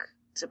Facebook,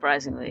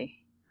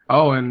 surprisingly.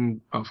 Oh,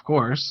 and of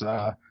course,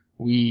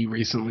 we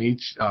recently,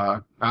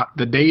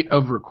 the date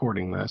of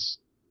recording this,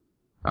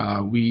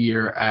 we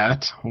are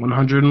at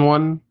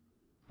 101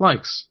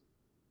 likes.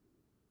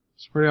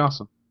 It's pretty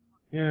awesome.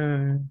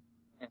 Yay.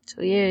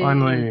 So yeah,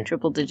 Finally.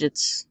 triple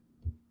digits.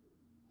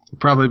 It'll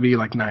probably be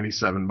like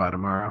 97 by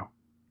tomorrow.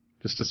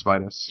 Just to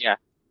spite us. Yeah.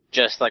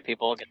 Just like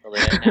people get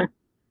deleted. Yeah.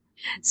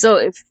 So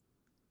if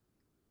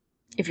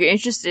you're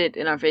interested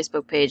in our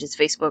Facebook page, it's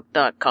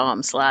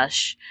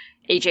facebook.com/HXH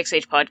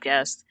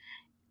podcast.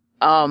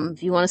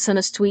 If you want to send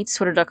us tweets,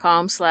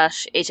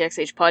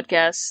 twitter.com/HXH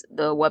podcast.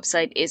 The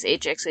website is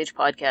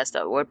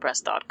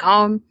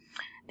hxhpodcast.wordpress.com.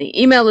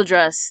 The email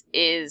address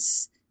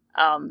is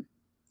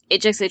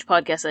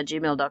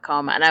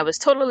hxhpodcast@gmail.com. And I was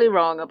totally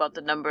wrong about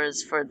the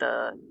numbers for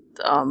the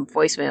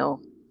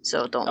voicemail,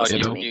 so don't Oh, listen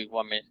do to me. you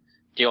want me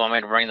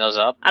to bring those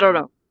up? I don't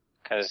know.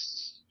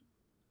 Because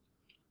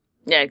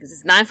Yeah, because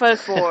it's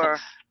 954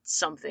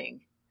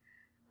 something,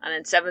 and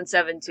then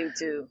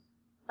 7722.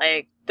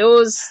 Like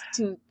those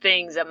two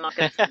things, I'm not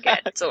gonna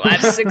forget. So I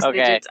have 6 Okay.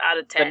 digits out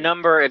of 10. the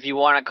number, if you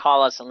want to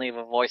call us and leave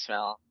a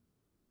voicemail,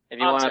 if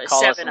you Oh, want sorry, to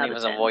call us 7 and out leave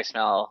of us a 10.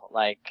 voicemail,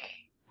 like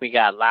we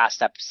got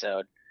last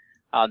episode,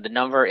 the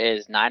number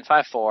is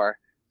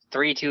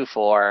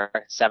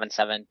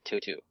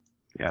 954-324-7722.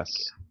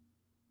 Yes.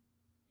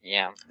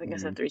 Yeah. I think I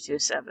said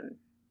 327,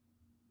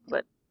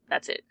 but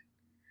that's it.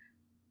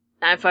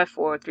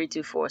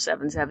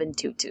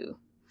 954-324-7722.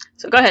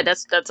 So go ahead.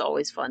 That's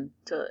always fun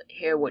to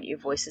hear what your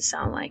voices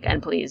sound like,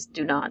 and please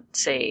do not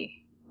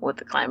say what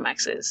the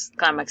climax is.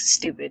 Climax is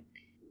stupid.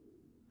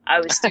 I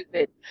was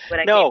stupid when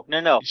I No.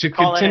 You should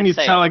Call in and continue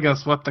say telling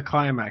us what the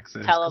climax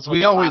is. Tell us Because what we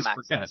the always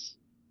climax forget. is.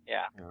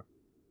 Yeah.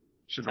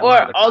 Should Tell us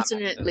Or what the climax is.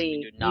 alternately,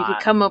 We do you not- could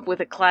come up with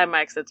a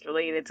climax that's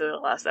related to the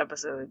last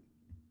episode.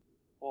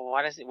 Well,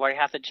 why do you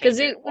have to change 'Cause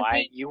it? it would Why?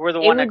 be- You were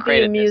the It one that would be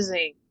created this.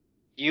 amusing.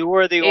 You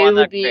were the It one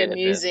that would be created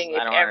amusing this.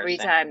 I if don't every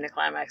understand. time the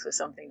climax was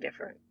something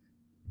different.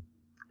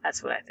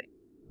 That's what I think.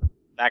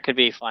 That could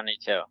be funny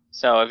too.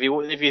 So if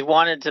you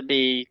wanted to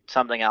be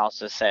something else,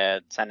 just say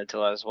it. Send it to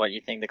us. What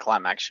you think the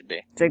climax should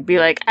be. To be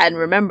like, and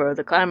remember,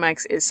 the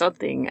climax is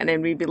something, and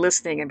then we'd be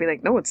listening and be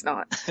like, no, it's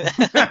not.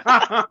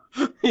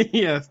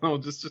 Yes, no, we'll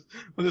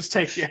just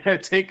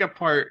take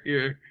apart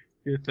your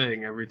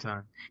thing every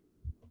time.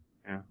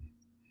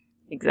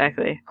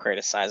 Exactly.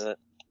 Criticize it.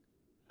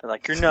 They're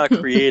like, you're not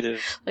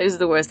creative. This is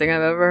the worst thing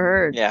I've ever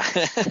heard. Yeah.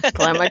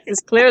 Climax is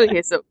clearly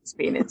his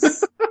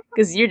penis.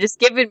 Because you're just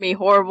giving me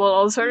horrible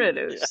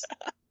alternatives.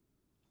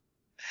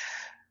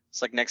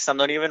 It's like next time,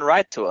 don't even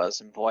write to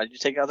us. And why did you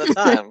take out the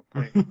time?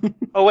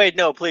 Oh wait,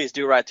 no, please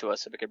do write to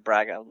us so we could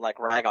rag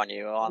on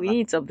you on We the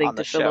need something on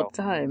to the fill show. up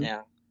time.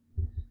 Yeah.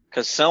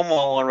 Because someone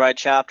won't write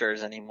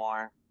chapters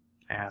anymore.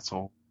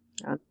 Asshole.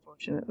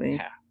 Unfortunately.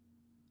 Yeah.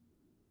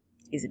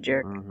 He's a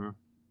jerk. Mm-hmm.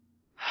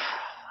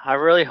 I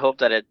really hope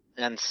that it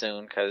ends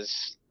soon,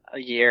 because a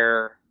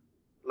year...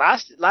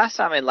 Last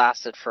time it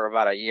lasted for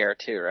about a year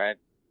too, right?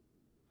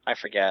 I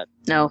forget.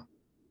 No.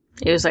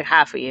 It was like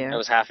half a year. It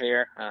was half a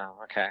year? Oh,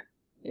 okay.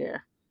 Yeah.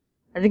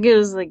 I think it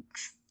was like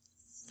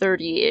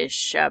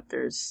 30-ish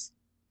chapters.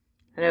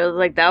 And it was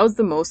like, that was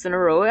the most in a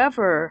row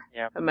ever.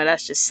 Yep. I mean,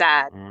 that's just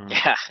sad.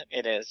 Yeah,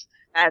 it is.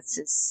 That's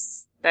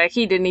just... Like,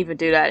 he didn't even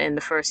do that in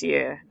the first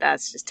year.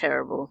 That's just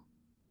terrible.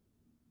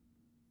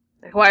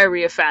 Like, why are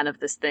we a fan of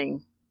this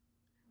thing?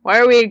 Why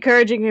are we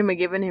encouraging him and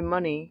giving him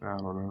money? I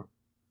don't know.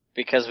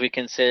 Because we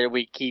consider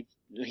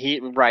he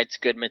writes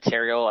good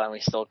material and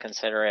we still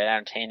consider it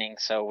entertaining,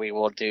 so we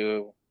will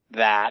do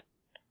that.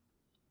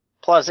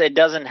 Plus, it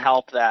doesn't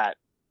help that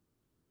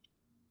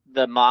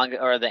the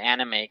manga or the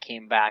anime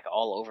came back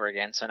all over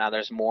again, so now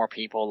there's more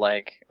people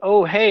like,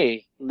 oh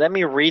hey, let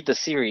me read the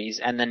series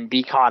and then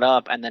be caught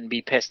up and then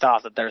be pissed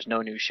off that there's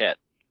no new shit.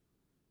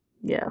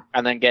 Yeah.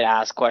 And then get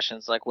asked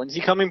questions like, when's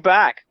he coming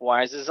back?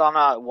 Why is this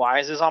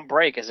on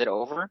break? Is it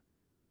over?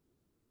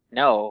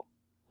 No.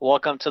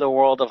 welcome to the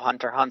world of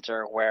Hunter x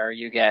Hunter, where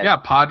you get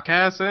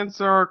podcasts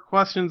answer our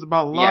questions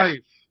about life.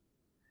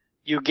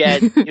 you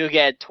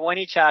get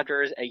 20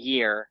 chapters a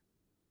year,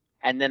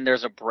 and then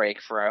there's a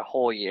break for a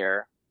whole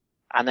year,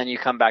 and then you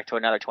come back to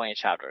another 20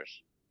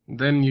 chapters.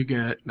 Then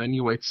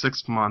you wait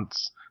 6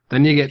 months.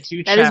 Then you get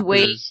 2 That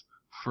chapters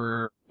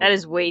for. That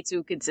is way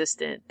too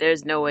consistent.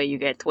 There's no way you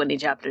get 20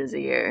 chapters a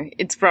year.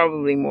 It's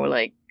probably more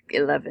like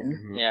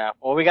 11. Mhm. Yeah,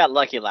 well, we got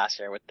lucky last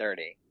year with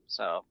 30,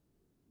 so.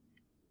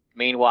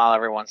 Meanwhile,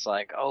 everyone's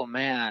like, oh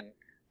man,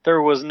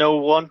 there was no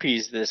One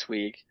Piece this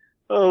week.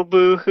 Oh,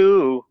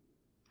 boo-hoo.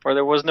 Or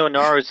there was no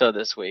Naruto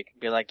this week.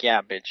 Be like,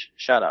 yeah, bitch,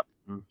 shut up.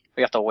 Mhm.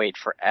 We have to wait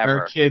There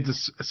forever. are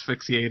kids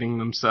asphyxiating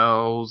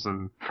themselves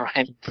and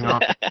Right? jumping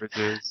off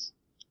bridges.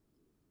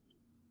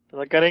 They're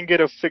like, I didn't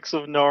get a fix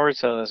of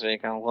Naruto this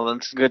week. Oh, well,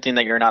 it's a good thing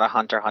that you're not a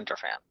Hunter x Hunter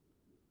fan.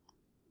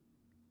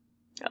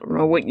 I don't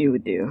know what you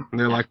would do. And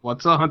they're like,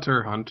 what's a Hunter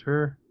x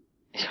Hunter?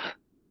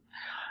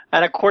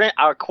 And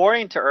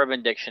according to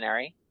Urban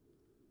Dictionary,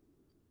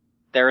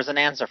 there is an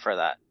answer for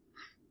that.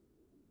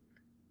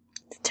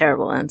 It's a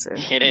terrible answer. It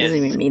doesn't is.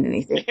 even mean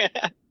anything.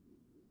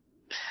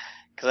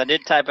 Because I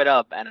did type it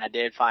up, and I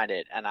did find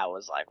it, and I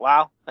was like,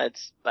 wow,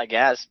 that's, I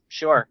guess,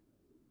 sure.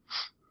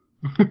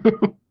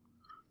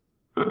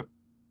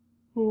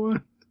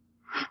 What?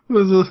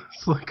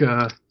 It's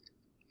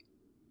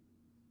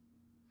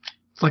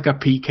like a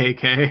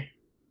PKK.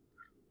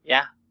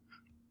 Yeah.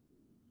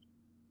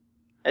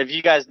 If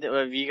you guys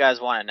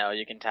want to know,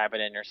 you can type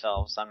it in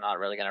yourselves. I'm not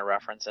really going to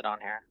reference it on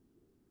here.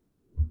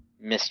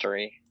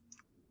 Mystery.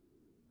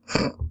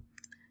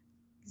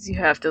 You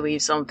have to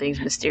leave some things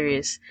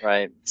mysterious.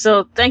 Right.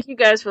 So, thank you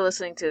guys for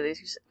listening to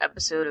this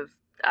episode of,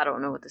 I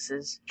don't know what this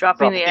is,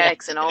 Dropping the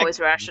X and Always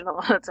Rational.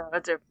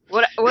 Whatever.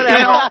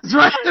 Yeah, that's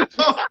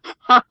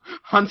right.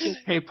 Hunting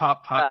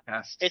K-pop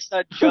podcast. It's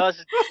not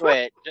just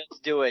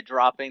do it,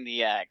 Dropping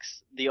the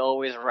X, the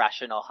Always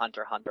Rational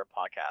Hunter x Hunter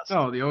podcast.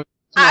 No, the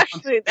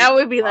Actually, that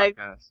would be like,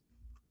 podcast.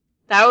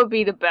 that would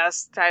be the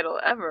best title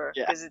ever.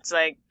 Yeah. Because it's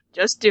like,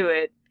 just do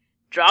it,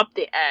 drop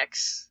the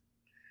X,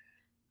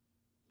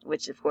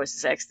 which of course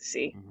is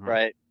ecstasy, Mhm.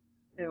 Right.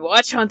 and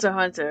watch Hunter x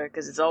Hunter,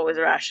 because it's always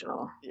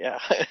rational. Yeah.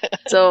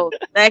 So,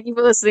 thank you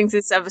for listening to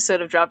this episode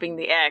of Dropping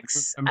the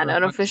X, Remember an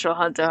unofficial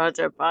Hunter x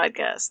Hunter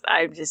podcast.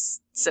 I'm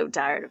just so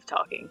tired of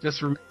talking.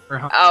 Just remember,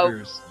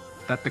 Hunters,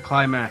 that the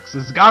climax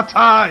is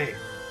Gatai!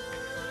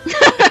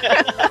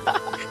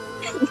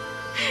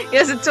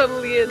 Yes, it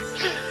totally is.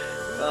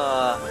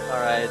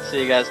 Alright,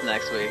 see you guys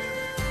next week.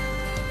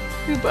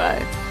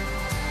 Goodbye.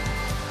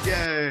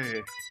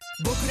 Yay!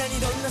 僕らに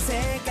どんな世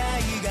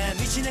界が道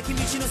なき道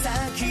の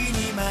先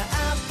に待っ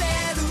て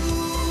る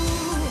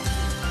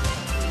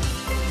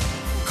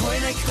声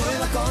なき声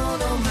はこ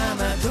のま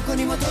まどこ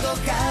にも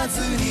届か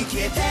ずに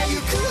消えてゆ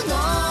くの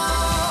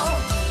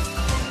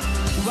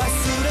忘れ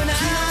ない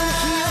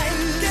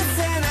消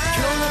せない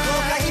今日の後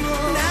悔も投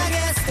げ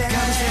捨てがむ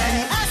しゃら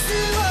に明日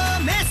を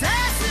目指す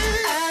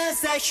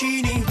朝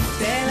日に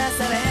照ら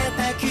され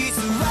た傷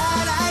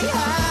笑い合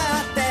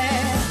って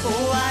終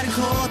わる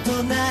こと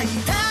ない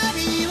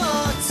旅を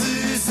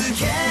続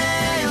け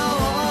よ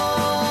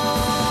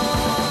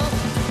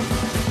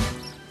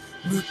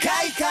う向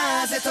かい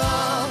風と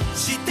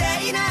して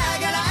いな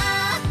がら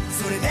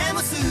それで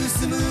も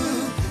進む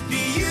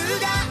理由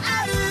が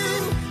ある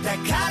だ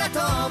から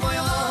友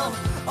よ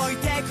置い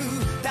てく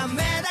た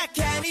めだ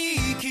けに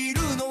生き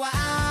るのは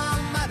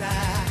まだ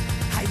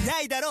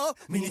早いだろう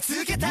身に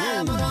つけ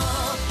たもの抱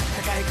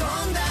え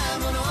込んだ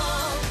もの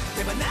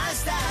手放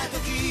した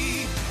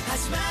時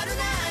始まる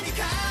何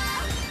か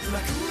うま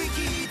く生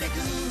きてく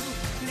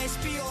レシ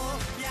ピを破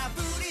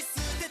り捨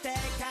てて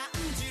感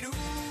じる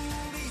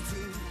リズム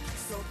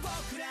そう僕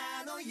ら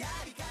のや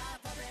り方